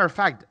 As a matter of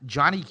fact,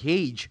 Johnny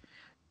Cage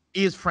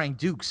is Frank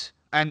Dukes,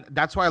 and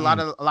that's why a lot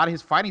of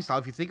his fighting style,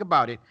 if you think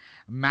about it,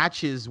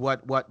 matches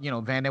what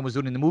Van Damme was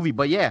doing in the movie.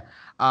 But yeah,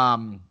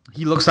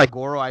 he looks like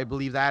Goro, I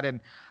believe that. And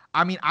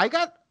I mean, I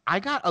got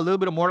a little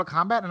bit of Mortal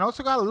Kombat, and I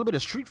also got a little bit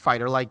of Street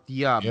Fighter, like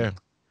the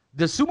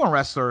sumo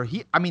wrestler.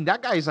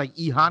 That guy is like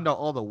E Honda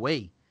all the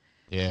way.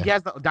 Yeah, he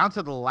has down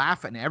to the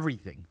laugh and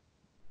everything.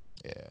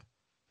 Yeah,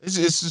 it's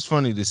just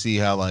funny to see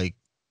how like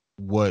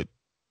what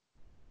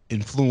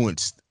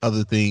influenced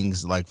other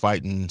things like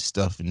fighting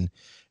stuff and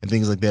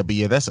things like that. But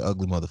yeah, that's an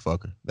ugly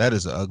motherfucker. That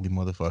is an ugly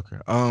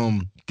motherfucker.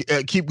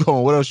 Keep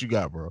going. What else you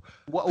got, bro?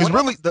 Because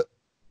really,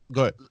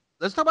 go ahead.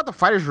 Let's talk about the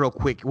fighters real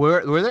quick.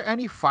 Were there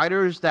any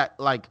fighters that,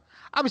 like,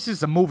 obviously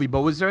it's a movie, but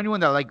was there anyone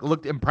that like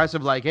looked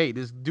impressive? Like, hey,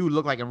 this dude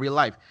looked like in real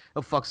life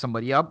he'll fuck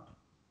somebody up.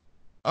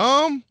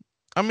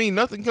 I mean,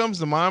 nothing comes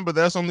to mind, but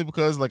that's only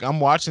because like I'm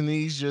watching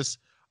these.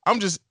 I'm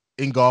just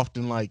engulfed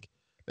in like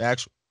the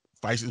actual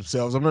fights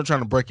themselves. I'm not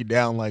trying to break it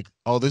down like,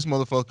 oh, this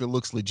motherfucker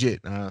looks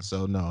legit.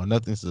 So no,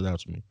 nothing stood out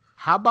to me.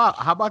 How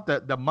about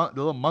the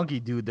little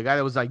monkey dude, the guy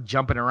that was like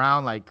jumping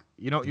around, like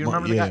you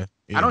remember the guy?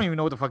 Yeah. I don't even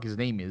know what the fuck his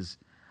name is.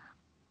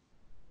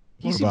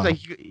 He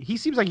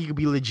seems like he could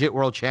be legit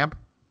world champ.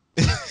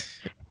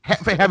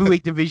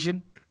 Heavyweight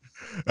division.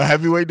 A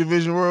heavyweight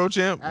division world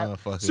champ?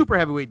 Super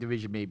heavyweight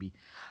division, maybe.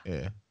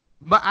 Yeah.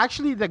 But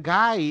actually, the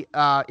guy,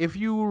 if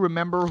you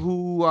remember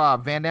who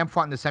Van Damme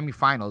fought in the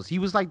semifinals, he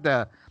was like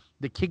the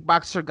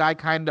kickboxer guy,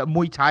 kind of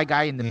Muay Thai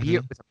guy in the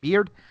beard with a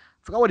beard. I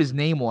forgot what his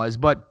name was,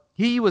 but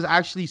he was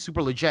actually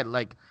super legit.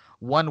 Like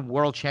won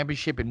world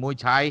championship in Muay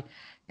Thai,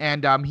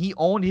 and he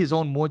owned his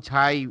own Muay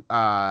Thai.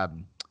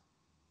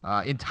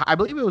 I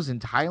believe it was in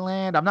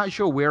Thailand. I'm not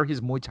sure where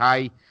his Muay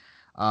Thai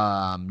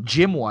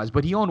gym was,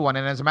 but he owned one.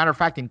 And as a matter of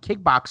fact, in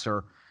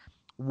Kickboxer,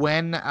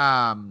 when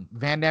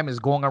Van Damme is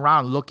going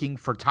around looking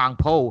for Tong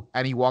Po,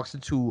 and he walks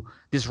into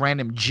this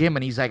random gym,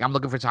 and he's like, "I'm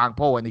looking for Tong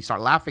Po," and they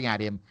start laughing at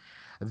him.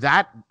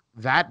 That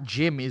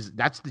gym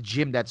that's the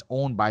gym that's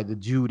owned by the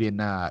dude in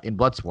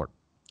Bloodsport.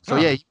 So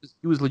yeah,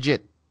 he was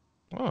legit.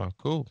 Oh,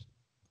 cool.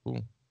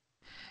 What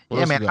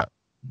yeah, man.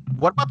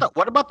 What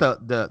about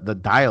the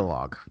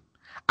dialogue?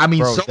 I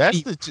mean, bro,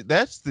 that's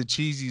the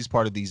cheesiest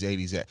part of these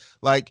 80s.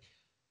 Like,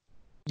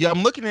 yeah,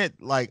 I'm looking at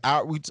like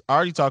we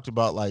already talked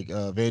about like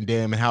Van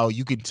Damme and how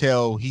you can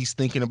tell he's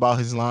thinking about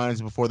his lines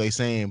before they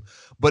say him,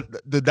 but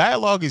the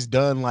dialogue is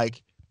done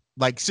like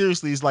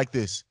seriously, it's like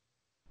this.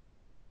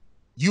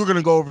 You're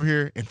gonna go over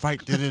here and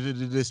fight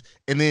this,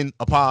 and then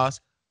a pause.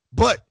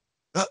 But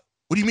what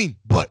do you mean?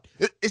 But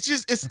it's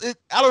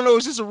I don't know.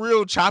 It's just a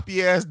real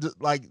choppy ass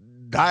like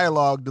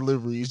dialogue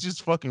delivery. It's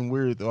just fucking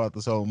weird throughout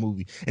this whole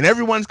movie, and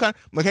everyone's kind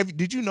of like,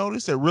 did you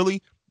notice that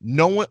really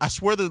no one? I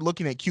swear they're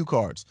looking at cue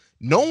cards.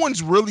 No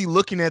one's really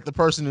looking at the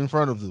person in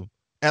front of them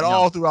at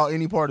all throughout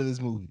any part of this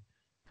movie.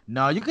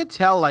 No, you could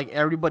tell like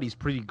everybody's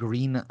pretty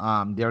green.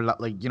 They're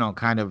like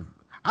kind of.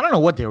 I don't know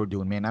what they were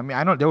doing, man. I mean,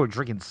 I know they were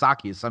drinking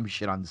sake or some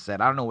shit on the set.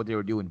 I don't know what they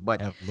were doing,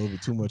 but have a little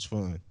bit too much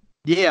fun.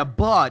 Yeah,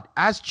 but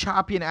as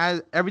choppy and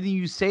as everything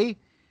you say,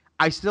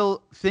 I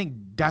still think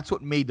that's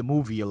what made the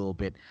movie a little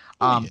bit.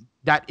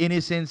 That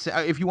innocence,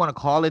 if you want to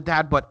call it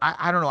that. But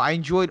I don't know. I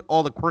enjoyed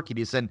all the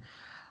quirkiness and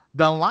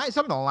some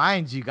of the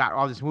lines you got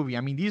all this movie.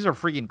 I mean, these are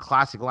freaking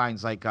classic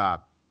lines like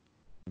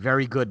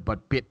very good,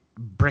 but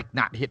brick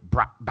not hit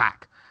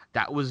back.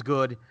 That was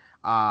good.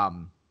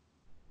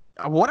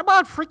 What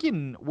about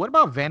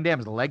Van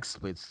Damme's leg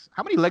splits?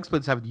 How many leg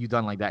splits have you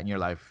done like that in your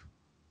life?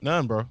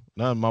 None, bro.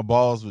 None. My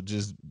balls would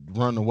just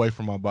run away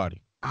from my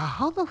body.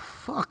 How the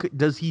fuck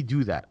does he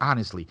do that?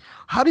 Honestly,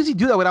 how does he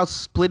do that without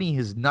splitting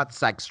his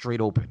nutsack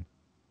straight open?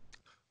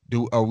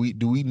 Do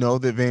we know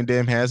that Van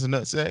Damme has a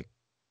nutsack?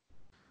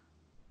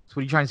 So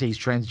what are you trying to say? He's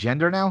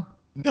transgender now?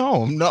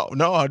 No.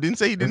 I didn't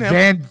say he didn't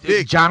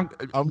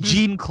have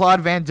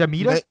Jean-Claude Van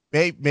Damme.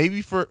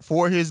 Maybe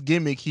for his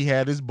gimmick, he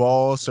had his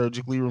balls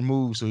surgically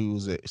removed, so he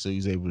was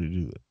able to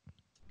do that.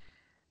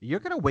 you're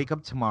gonna wake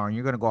up tomorrow and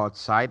you're gonna go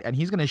outside and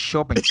he's gonna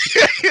show up and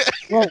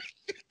whoa,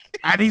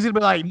 and he's gonna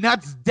be like,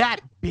 nuts that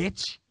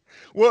bitch.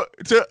 Well,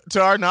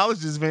 to our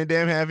knowledge, does Van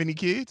Damme have any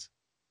kids?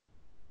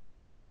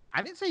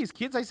 I didn't say his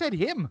kids, I said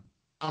him.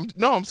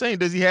 I'm saying,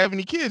 does he have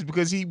any kids?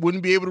 Because he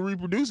wouldn't be able to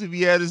reproduce if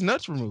he had his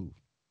nuts removed.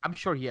 I'm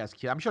sure he has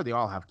kids. I'm sure they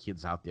all have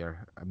kids out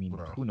there. I mean,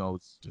 Bro, who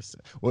knows? Just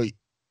wait.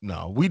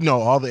 No, we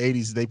know all the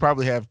 80s. They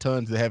probably have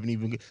tons that haven't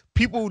even.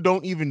 People who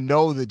don't even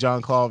know that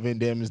Jean-Claude Van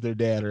Damme is their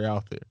dad are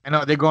out there. I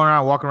know they're going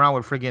around, walking around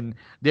with friggin'.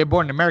 They're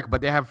born in America,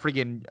 but they have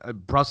friggin'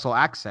 Brussels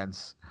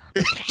accents.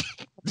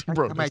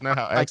 Bro, that's not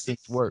how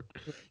accents work.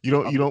 You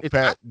don't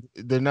pat.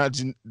 They're not.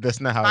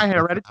 That's not how. Not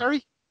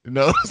hereditary.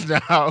 No, that's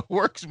not how it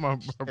works, my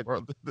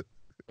brother.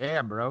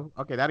 Damn, bro.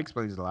 Okay, that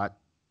explains a lot.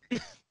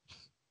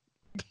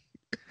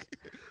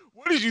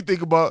 What did you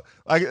think about,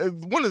 like,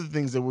 one of the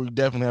things that we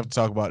definitely have to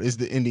talk about is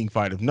the ending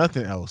fight, if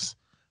nothing else.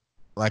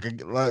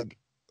 Like,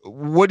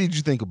 what did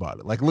you think about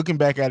it? Like, looking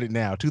back at it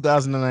now,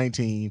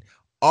 2019,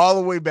 all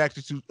the way back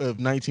to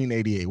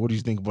 1988, what did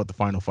you think about the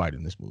final fight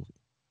in this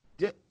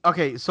movie?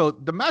 Okay, so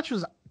the match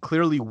was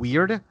clearly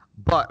weird,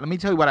 but let me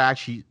tell you what I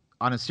actually,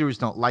 on a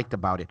serious note, liked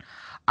about it.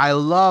 I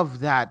love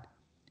that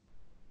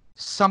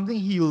something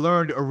he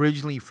learned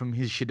originally from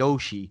his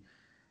Shidoshi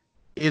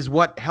is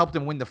what helped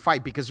him win the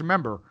fight. Because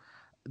remember,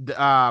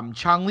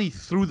 Chang Li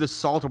threw the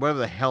salt or whatever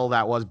the hell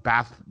that was,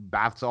 bath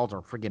salt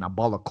or freaking a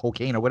ball of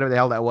cocaine or whatever the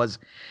hell that was,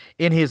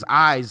 in his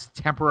eyes,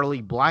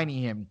 temporarily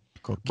blinding him.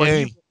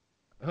 Cocaine.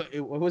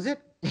 What was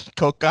it?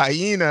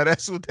 Cocaina.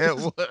 That's what that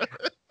was.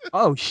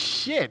 Oh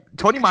shit!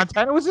 Tony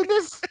Montana was in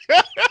this.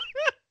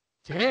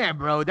 Damn,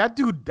 bro, that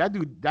dude,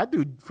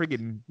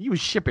 freaking, he was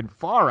shipping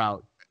far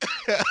out.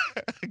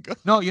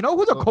 No, you know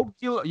who the coke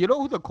dealer? You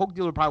know who the coke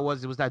dealer probably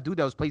was? It was that dude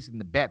that was placing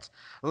the bets.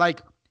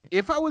 Like,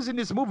 if I was in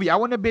this movie, I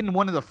wouldn't have been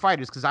one of the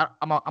fighters because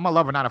I'm a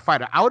lover, not a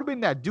fighter. I would have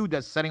been that dude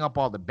that's setting up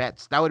all the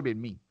bets. That would have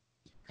been me.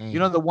 You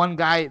know, the one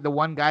guy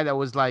that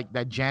was like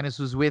that Janice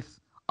was with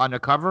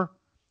undercover.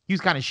 He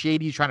was kind of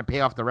shady. He's trying to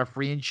pay off the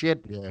referee and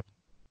shit. Yeah.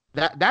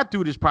 That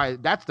dude is probably,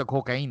 that's the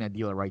cocaine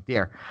dealer right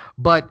there.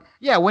 But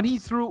yeah, when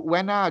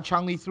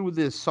Chang Li threw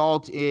the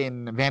salt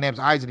in Van Damme's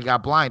eyes and he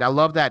got blind, I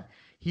love that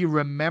he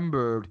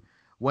remembered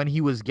when he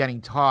was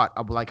getting taught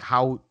of like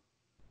how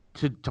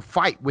to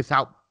fight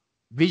without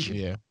vision.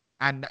 Yeah.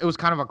 And it was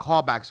kind of a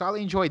callback. So I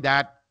enjoyed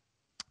that.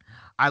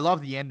 I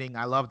love the ending.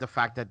 I love the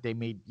fact that they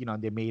made,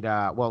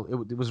 well,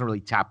 it wasn't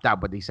really tapped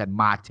out, but they said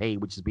mate,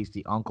 which is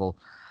basically uncle.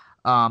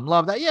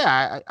 Love that.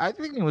 Yeah, I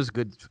think it was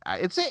good.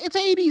 It's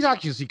 80s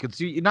action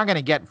sequence. You're not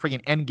gonna get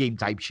freaking Endgame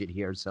type shit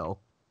here. So,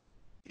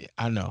 yeah,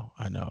 I know.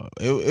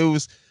 It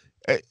was,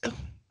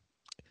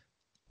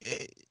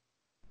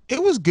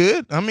 it was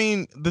good. I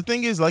mean, the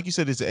thing is, like you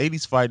said, it's an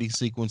 80s fighting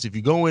sequence. If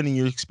you go in and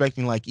you're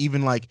expecting like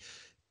even like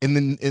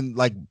in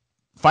like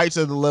fights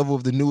at the level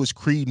of the newest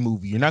Creed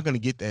movie, you're not gonna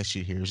get that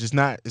shit here. It's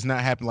not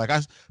happening. Like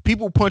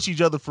people punch each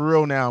other for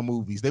real now in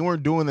movies. They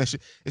weren't doing that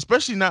shit,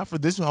 especially not for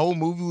this whole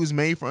movie was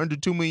made for under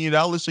 $2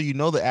 million. So you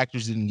know the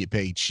actors didn't get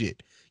paid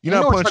shit. You're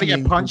not punching me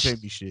and you pay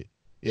me shit.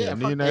 Yeah,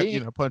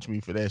 you're not punching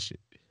me for that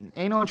shit.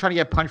 Ain't no one trying to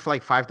get punched for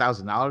like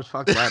 $5,000.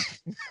 Fuck that.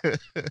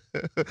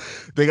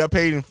 They got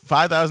paid in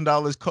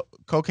 $5,000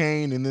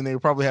 cocaine, and then they were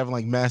probably having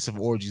like massive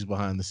orgies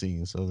behind the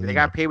scenes. So they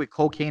got paid with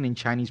cocaine and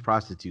Chinese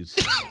prostitutes.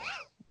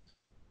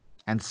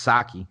 And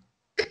sake.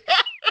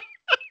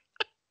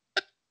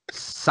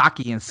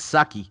 Sake and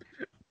sucky.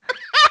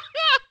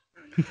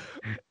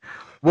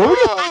 What were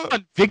you saying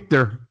on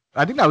Victor?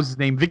 I think that was his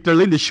name. Victor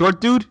Lin, the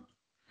short dude.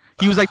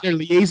 He was like their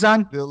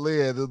liaison.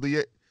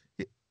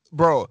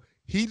 Bro,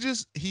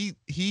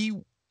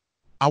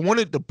 I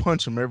wanted to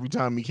punch him every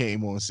time he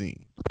came on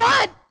scene.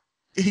 What?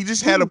 He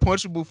just had a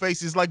punchable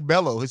face. It's like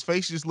Bello. His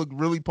face just looked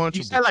really punchable.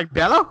 You said like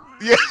Bello?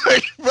 Yeah,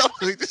 like Bello.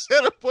 He just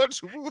had a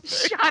punchable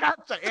face. Shout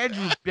out to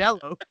Andrew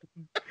Bello.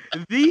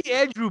 The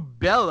Andrew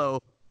Bello.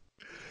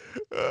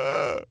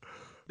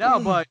 No,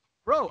 but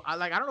bro,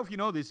 I don't know if you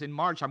know this. In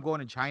March, I'm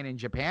going to China and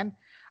Japan,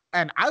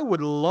 and I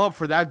would love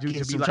for that dude to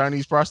be some like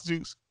Chinese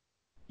prostitutes.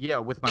 Yeah,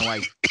 with my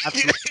wife.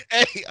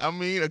 Hey, I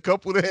mean, a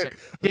couple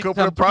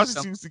of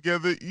prostitutes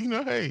together. You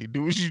know, hey,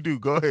 do what you do.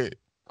 Go ahead.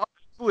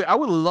 Absolutely, I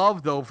would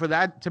love though for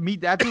that to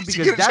meet that dude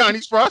because that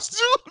Chinese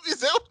prostitute.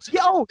 Is that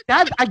what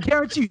that I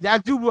guarantee you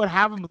that dude would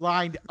have him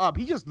lined up.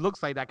 He just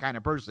looks like that kind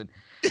of person.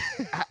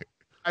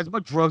 As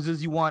much drugs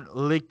as you want,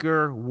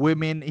 liquor,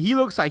 women. He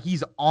looks like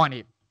he's on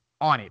it.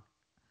 I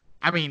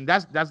mean,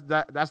 that's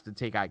the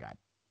take I got.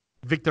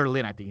 Victor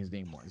Lin, I think his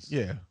name was.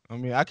 Yeah, I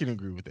mean, I can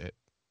agree with that.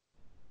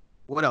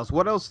 What else?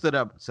 What else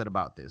said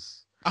about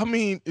this? I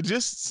mean,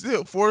 just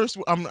still,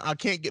 I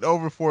can't get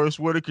over Forrest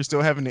Whitaker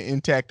still having an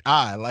intact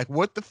eye. Like,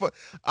 what the fuck?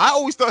 I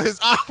always thought his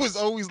eye was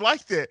always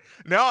like that.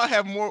 Now I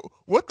have more.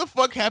 What the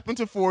fuck happened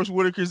to Forrest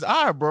Whitaker's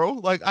eye, bro?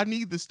 Like, I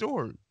need the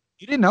story.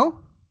 You didn't know?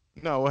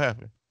 No, what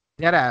happened?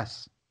 Dead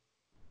ass.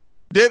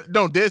 Dead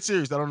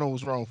serious. I don't know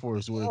what's wrong with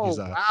Forrest Whitaker's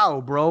eye.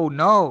 Wow, bro.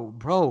 No,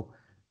 bro.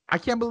 I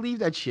can't believe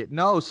that shit.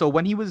 No. So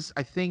when he was,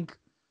 I think,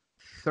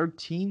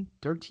 13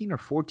 or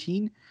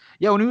 14,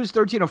 Yeah, when he was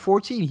 13 or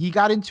 14, he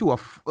got into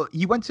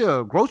he went to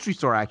a grocery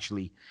store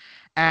actually,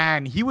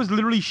 and he was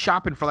literally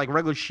shopping for like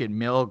regular shit,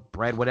 milk,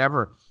 bread,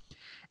 whatever.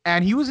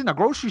 And he was in a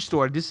grocery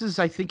store. This is,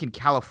 I think, in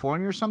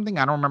California or something.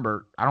 I don't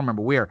remember. I don't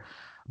remember where.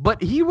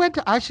 But he went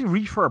to actually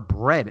reach for a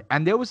bread,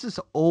 and there was this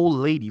old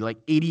lady, like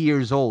 80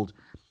 years old.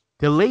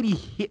 The lady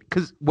hit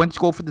because went to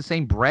go for the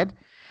same bread,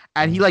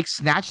 and he Mhm. like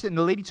snatched it, and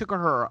the lady took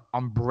her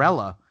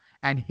umbrella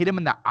and hit him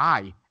in the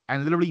eye,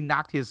 and literally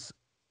knocked his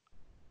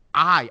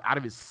eye out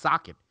of his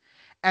socket.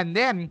 And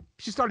then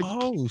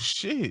Oh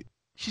shit.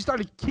 she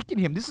started kicking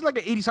him. This is like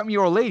an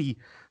 80-something-year-old lady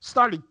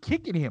started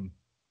kicking him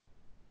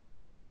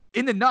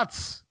in the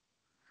nuts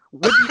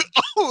with the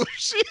Oh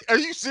shit. Are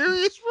you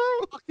serious,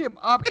 bro? fucked him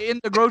up in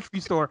the grocery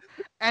store.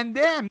 And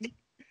then,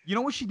 you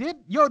know what she did?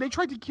 Yo, they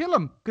tried to kill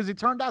him because it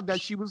turned out that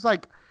she was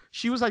like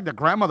the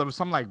grandmother of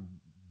some like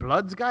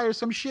Bloods guy or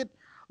some shit.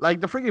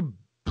 Like the freaking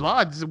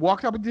Bloods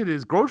walked up into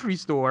this grocery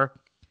store.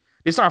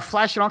 They started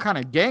flashing all kind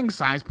of gang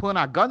signs, pulling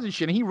out guns and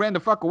shit, and he ran the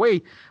fuck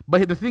away.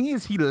 But the thing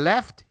is, he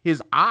left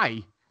his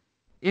eye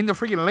in the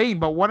freaking lane.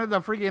 But one of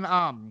the freaking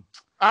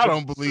I the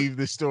don't believe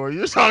this story.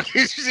 You're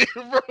talking shit,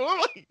 bro.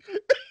 Like,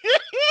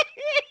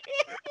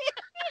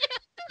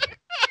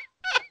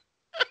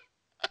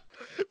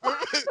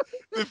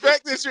 the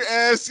fact that your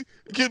ass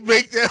can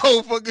make that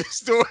whole fucking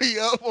story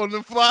up on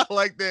the fly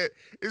like that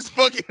is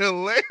fucking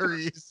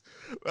hilarious.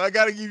 I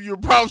gotta give you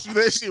props for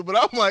that shit. But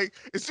I'm like,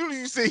 as soon as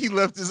you say he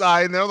left his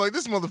eye in there, I'm like,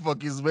 this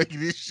motherfucker is making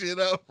this shit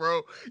up,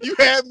 bro. You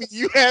had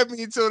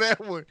me until that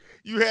one.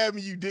 You had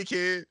me, you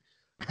dickhead.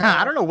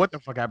 I don't know what the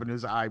fuck happened to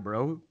his eye,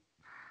 bro.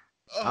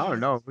 I Oh, don't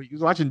know. He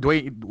was watching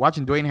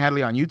Dwayne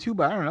Hadley on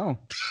YouTube. I don't know.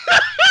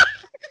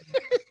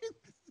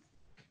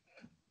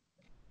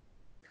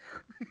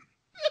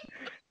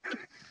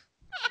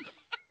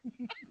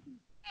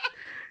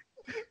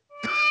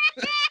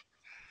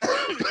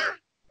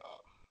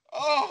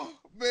 oh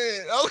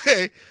man.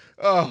 Okay.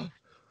 Oh,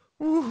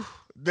 whew.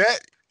 That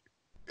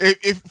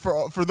if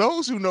for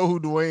those who know who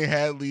Dwayne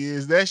Hadley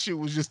is, that shit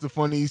was just the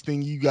funniest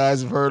thing you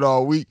guys have heard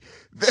all week.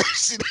 That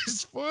shit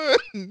is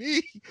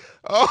funny.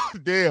 Oh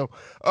damn.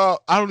 I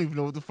don't even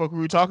know what the fuck we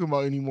were talking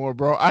about anymore,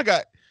 bro.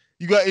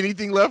 You got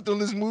anything left on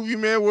this movie,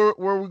 man? Where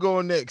are we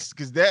going next?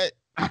 Because that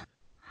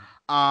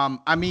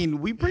I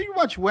mean, we pretty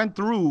much went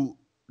through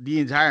the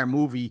entire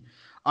movie.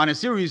 On a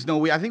serious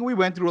note, I think we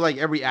went through like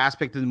every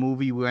aspect of the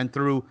movie. We went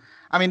through.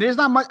 I mean, there's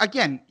not much.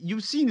 Again,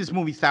 you've seen this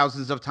movie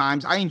thousands of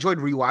times. I enjoyed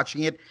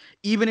rewatching it.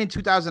 Even in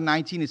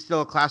 2019, it's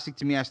still a classic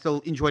to me. I still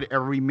enjoyed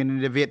every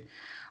minute of it.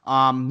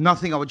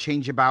 Nothing I would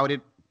change about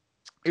it.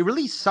 It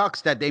really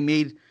sucks that they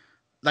made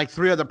like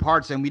three other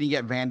parts and we didn't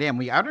get Van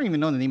Damme. I don't even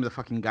know the name of the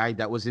fucking guy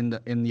that was in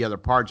the other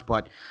parts,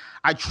 but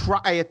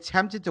I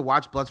attempted to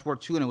watch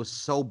Bloodsport 2 and it was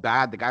so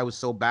bad. The guy was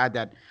so bad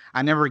that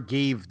I never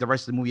gave the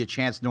rest of the movie a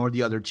chance, nor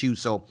the other two.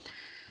 So,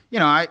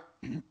 I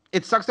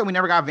it sucks that we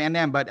never got Van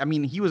Damme, but I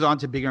mean he was on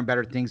to bigger and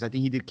better things. I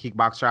think he did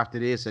Kickboxer after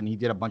this and he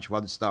did a bunch of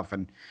other stuff.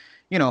 And,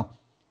 you know,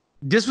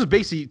 this was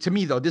basically to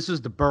me though, this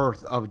was the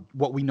birth of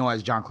what we know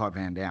as Jean-Claude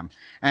Van Damme.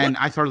 what And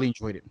I thoroughly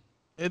enjoyed it.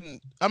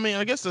 and I mean,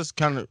 I guess that's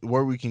kind of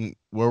where we can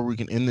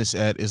end this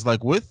at is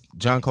like with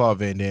John Claude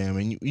Van Damme,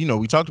 and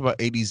we talked about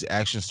 80s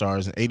action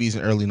stars and 80s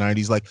and early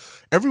 90s. Like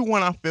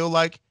everyone, I feel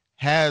like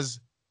has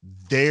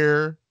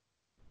their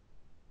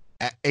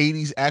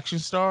 80s action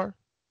star.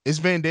 Is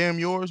Van Damme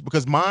yours?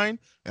 Because mine,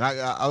 and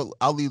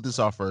I'll leave this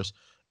off first,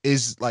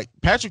 is like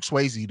Patrick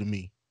Swayze to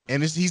me,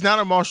 and he's not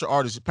a martial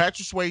artist.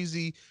 Patrick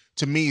Swayze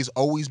to me has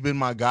always been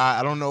my guy.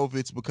 I don't know if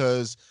it's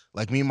because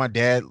like me and my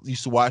dad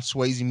used to watch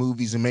Swayze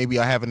movies, and maybe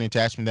I have an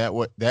attachment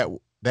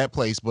that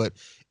place, but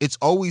it's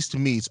always to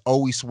me, it's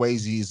always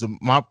Swayze is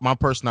my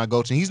person I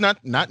go to. He's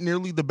not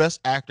nearly the best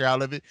actor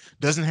out of it,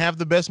 doesn't have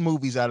the best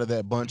movies out of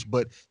that bunch,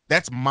 but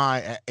that's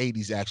my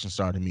 80s action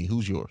star to me.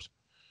 Who's yours?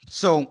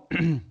 So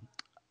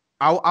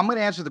I'm going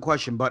to answer the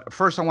question, but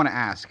first I want to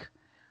ask,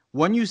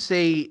 when you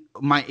say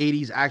my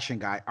 80s action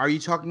guy, are you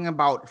talking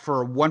about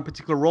for one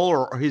particular role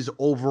or his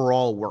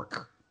overall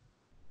work?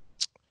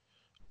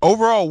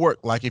 Overall work,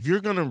 like if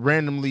you're gonna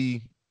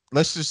randomly,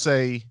 let's just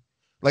say,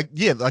 like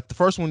yeah, like the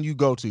first one you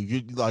go to,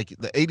 you like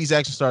the 80s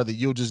action star that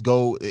you'll just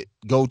go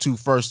to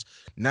first,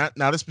 not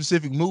a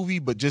specific movie,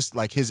 but just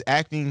like his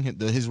acting,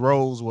 his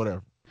roles,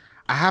 whatever.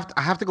 I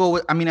have to go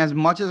with, I mean, as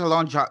much as I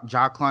love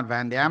Jean-Claude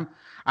Van Damme,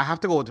 I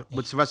have to go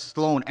with Sylvester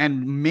Stallone,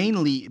 and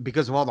mainly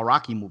because of all the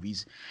Rocky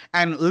movies.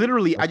 And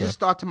literally, I Okay. just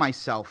thought to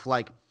myself,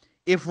 like,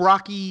 if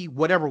Rocky,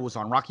 whatever was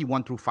on, Rocky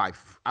 1 through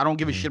 5, I don't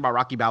give a Mhm. shit about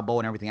Rocky Balboa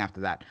and everything after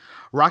that.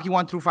 Rocky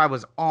 1 through 5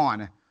 was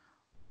on.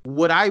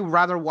 Would I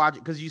rather watch,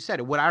 because you said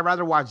it, would I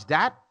rather watch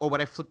that or would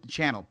I flip the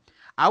channel?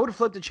 I would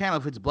flip the channel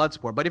if it's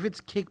Bloodsport, but if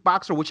it's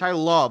Kickboxer, which I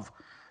love,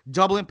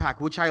 Double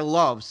Impact, which I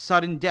love,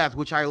 Sudden Death,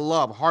 which I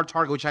love, Hard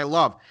Target, which I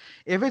love,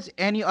 if it's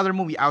any other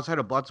movie outside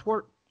of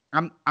Bloodsport,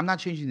 I'm not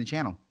changing the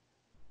channel.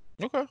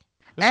 Okay,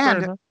 that's fair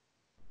And enough.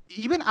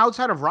 even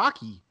outside of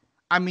Rocky,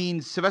 I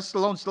mean, Sylvester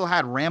Stallone still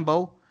had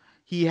Rambo.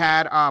 He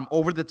had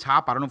Over the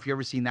Top. I don't know if you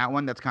ever seen that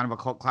one. That's kind of a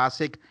cult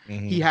classic.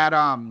 He Hmm.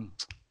 had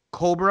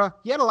Cobra.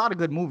 He had a lot of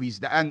good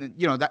movies. And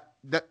you know that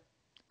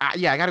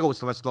Yeah, I gotta go with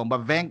Sylvester Stallone, but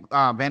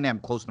Van Damme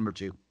close number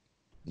 2.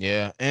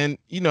 Yeah, and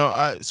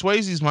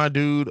Swayze's my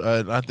dude.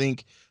 I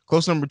think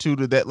close number 2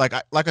 to that. Like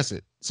I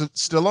said, so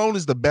Stallone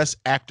is the best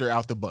actor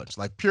out the bunch.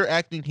 Like pure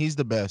acting, he's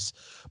the best.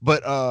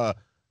 But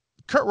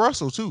Kurt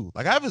Russell too.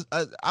 Like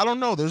I don't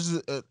know. There's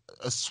a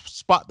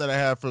spot that I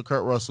have for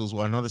Kurt Russell's.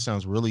 Well, I know this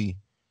sounds really,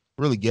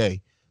 really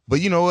gay, but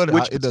you know what?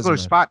 Which It doesn't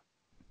particular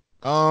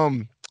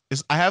matter.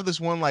 spot? I have this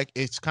one like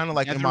it's kind of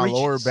like Never in my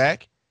lower reaches.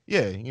 back.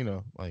 Yeah,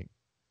 like.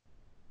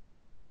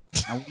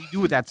 And what do you do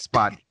with that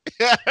spot?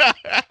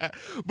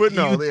 But Do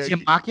no, you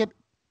Jim Mocket?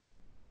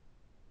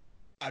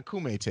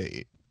 Akume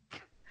it.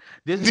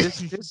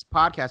 This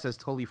podcast has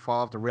totally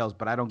fallen off the rails,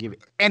 but I don't give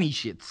any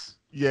shits.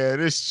 Yeah,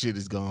 this shit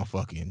is gone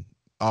fucking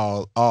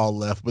all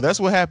left. But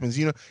that's what happens,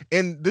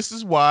 And this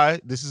is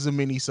why this is a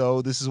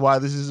mini-sode. This is why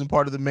this isn't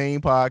part of the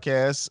main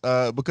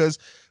podcast. Because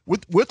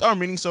with our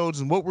mini-sodes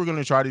and what we're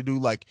gonna try to do,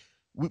 like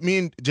me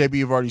and JB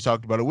have already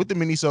talked about it. With the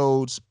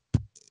mini-sodes,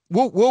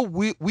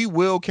 we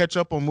will catch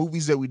up on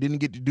movies that we didn't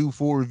get to do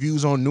full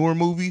reviews on newer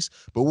movies.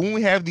 But when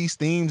we have these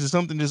themes and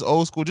something just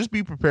old school, just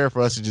be prepared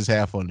for us to just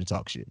have fun and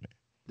talk shit, man.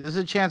 There's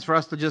a chance for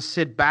us to just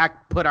sit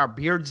back, put our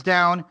beards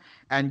down,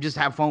 and just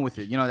have fun with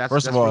it.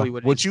 First of all, really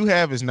what you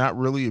have is not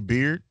really a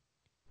beard.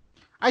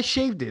 I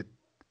shaved it.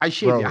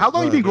 Bro, How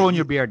long have you been growing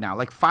your beard now?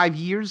 Like 5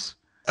 years?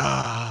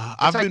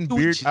 I've been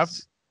beard.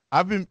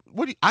 I've been.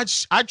 I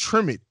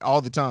trim it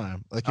all the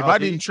time. Like if I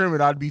didn't trim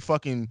it, I'd be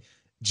fucking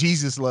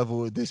Jesus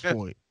level at this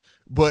point.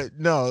 But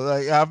no,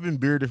 like I've been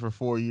bearded for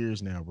 4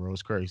 years now, bro.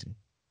 It's crazy.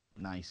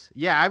 Nice.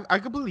 Yeah, I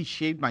completely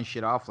shaved my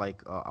shit off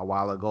like a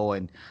while ago,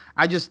 and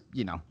I just,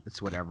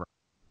 it's whatever.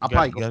 I'll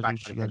probably go back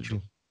to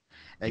eventually.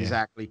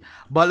 Exactly. Yeah.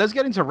 But let's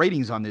get into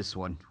ratings on this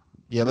one.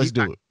 Yeah, let's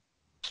do it.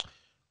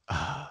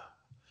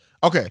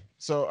 Okay,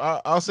 so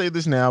I'll say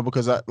this now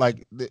because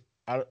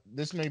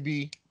this may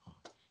be.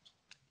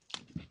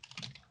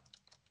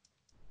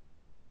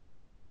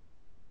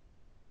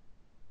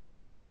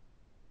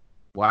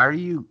 Why are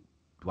you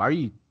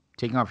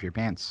taking off your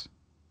pants?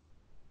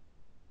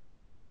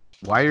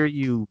 Why are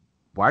you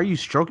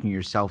stroking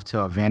yourself to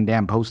a Van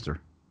Damme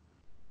poster?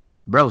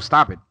 Bro,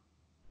 stop it.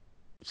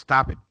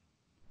 Stop it.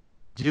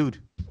 Dude.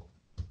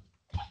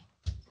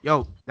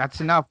 Yo, that's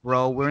enough,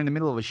 bro. We're in the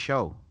middle of a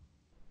show.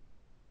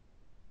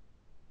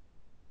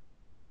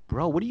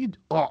 Bro, what are you...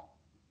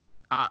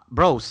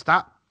 bro,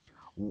 stop.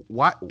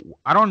 Why?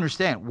 I don't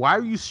understand. Why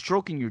are you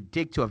stroking your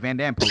dick to a Van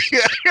Damme poster?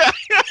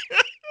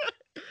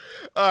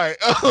 All right.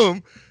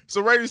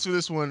 So ratings for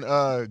this one,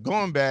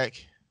 going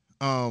back,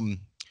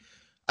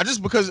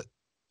 because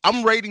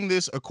I'm rating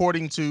this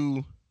according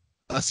to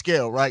a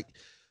scale, right?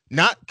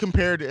 Not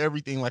compared to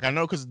everything. Like I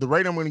know because the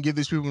rate I'm going to give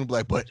these people will be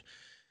like, but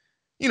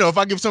if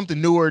I give something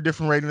newer, a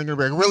different rating, they're going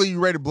to be like, really, you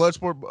rated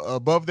Bloodsport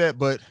above that?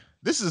 But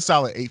this is a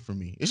solid 8 for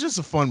me. It's just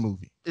a fun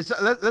movie.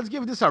 Let's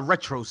give this a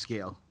retro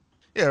scale.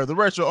 Yeah, on the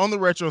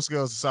retro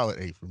scale, it's a solid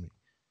 8 for me.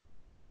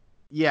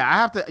 Yeah, I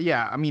have to.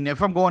 Yeah, I mean,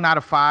 if I'm going out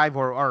of 5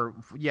 or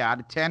out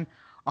of 10,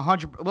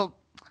 100. Well,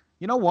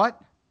 you know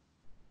what?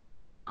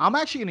 I'm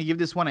actually going to give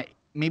this one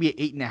maybe an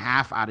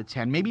 8.5 out of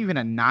 10, maybe even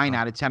a 9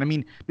 out of 10. I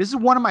mean, this is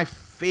one of my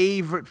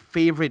favorite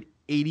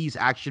 80s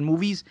action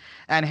movies,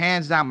 and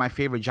hands down my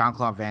favorite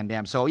Jean-Claude Van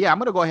Damme. So yeah, I'm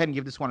going to go ahead and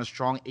give this one a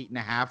strong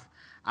 8.5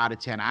 out of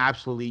 10. I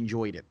absolutely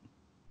enjoyed it.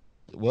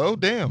 Well,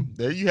 damn,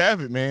 there you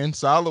have it, man.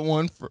 Solid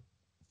one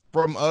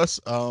from us.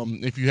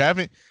 If you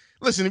haven't.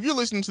 Listen, if you're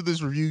listening to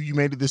this review, you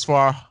made it this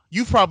far,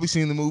 you've probably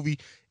seen the movie.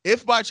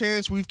 If by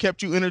chance we've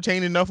kept you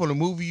entertained enough on a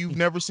movie you've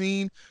never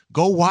seen,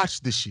 go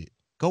watch this shit.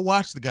 Go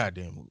watch the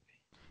goddamn movie.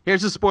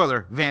 Here's a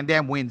spoiler. Van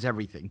Damme wins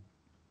everything.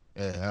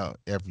 Yeah,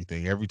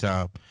 everything, every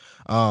time.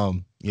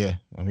 Yeah,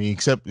 I mean,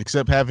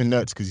 except having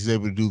nuts because he's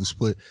able to do the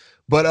split.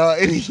 But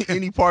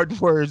any parting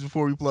words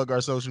before we plug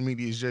our social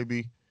medias,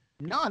 JB?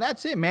 No,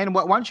 that's it, man.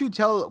 Why don't you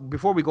tell,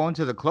 before we go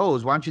into the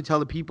close, why don't you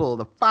tell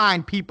the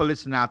fine people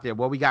listening out there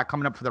what we got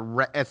coming up for the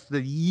rest of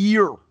the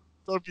year?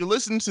 So if you're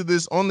listening to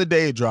this on the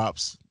day it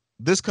drops,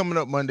 this coming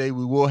up Monday,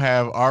 we will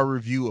have our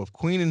review of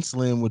Queen and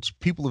Slim, which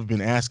people have been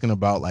asking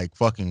about like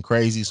fucking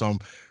crazy. So I'm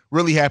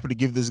really happy to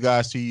give this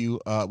to you.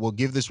 We'll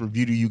give this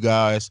review to you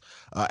guys.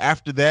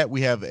 After that,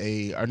 we have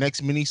our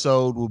next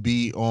mini-sode will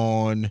be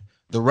on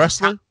The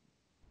Wrestler.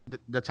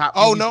 The top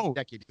movies of the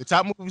decade. The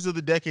top movies of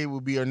the decade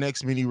will be our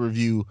next mini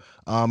review.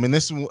 And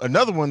this is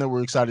another one that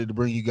we're excited to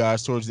bring you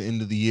guys towards the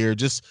end of the year,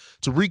 just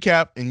to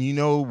recap and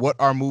what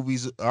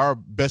our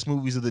best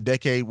movies of the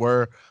decade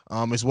were,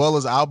 as well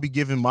as I'll be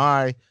giving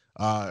my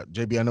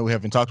JB, I know we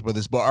haven't talked about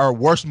this, but our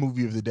worst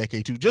movie of the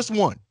decade too. Just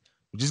one.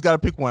 We just got to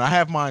pick one. I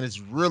have mine. It's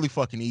really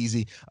fucking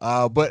easy.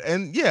 I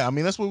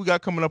mean, that's what we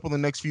got coming up on the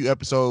next few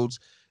episodes.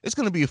 It's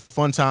going to be a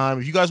fun time.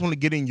 If you guys want to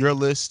get in your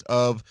list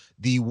of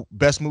the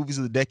best movies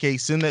of the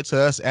decade, send that to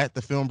us at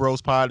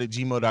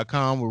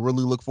thefilmbrospod@gmail.com. We'll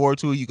really look forward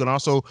to it. You can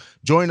also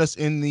join us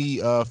in the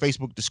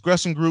Facebook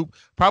discussion group.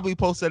 Probably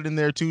post that in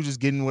there too, just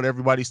getting what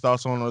everybody's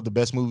thoughts on are the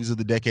best movies of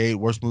the decade,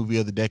 worst movie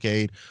of the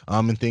decade,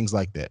 and things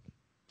like that.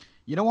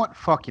 You know what?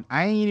 Fucking,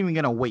 I ain't even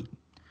going to wait.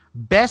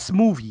 Best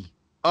movie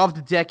of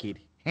the decade,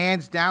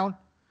 hands down.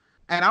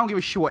 And I don't give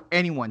a shit what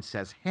anyone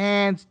says.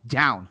 Hands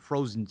down,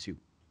 Frozen 2.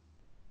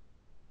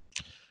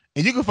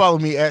 And you can follow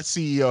me at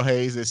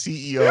CEOHaize, at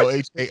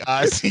CEOHaize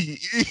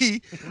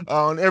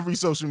on every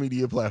social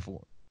media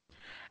platform.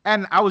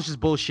 And I was just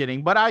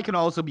bullshitting, but I can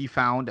also be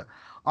found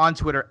on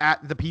Twitter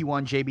at the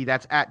P1JB.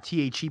 That's at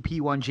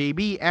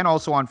THEP1JB. And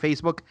also on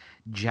Facebook,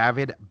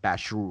 Javid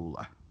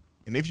Bashrul.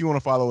 And if you want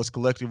to follow us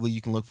collectively, you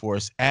can look for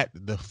us at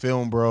the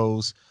Film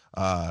Bros.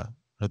 At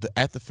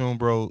the Film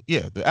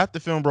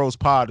Bros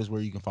pod is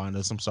where you can find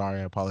us. I'm sorry,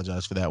 I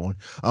apologize for that one.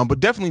 But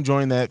definitely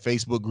join that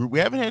Facebook group. We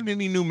haven't had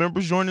any new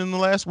members join in the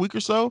last week or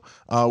so.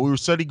 We were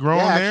steady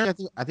growing there.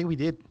 Actually, I think we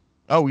did.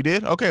 Oh, we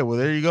did? Okay, well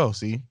there you go.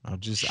 See,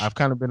 I've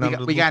kind of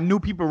been we got new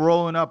people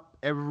rolling up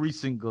every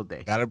single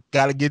day.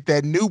 Gotta get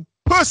that new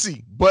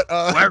pussy. But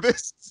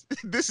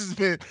this has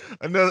been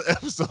another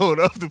episode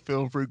of the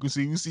Film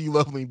Frequency. We see you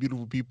lovely and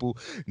beautiful people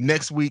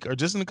next week or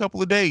just in a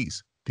couple of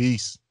days.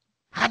 Peace.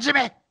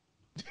 Hajime.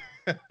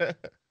 My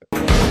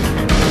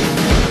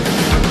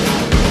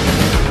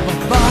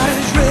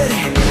body's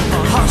ready,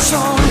 my heart's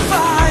on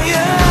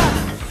fire.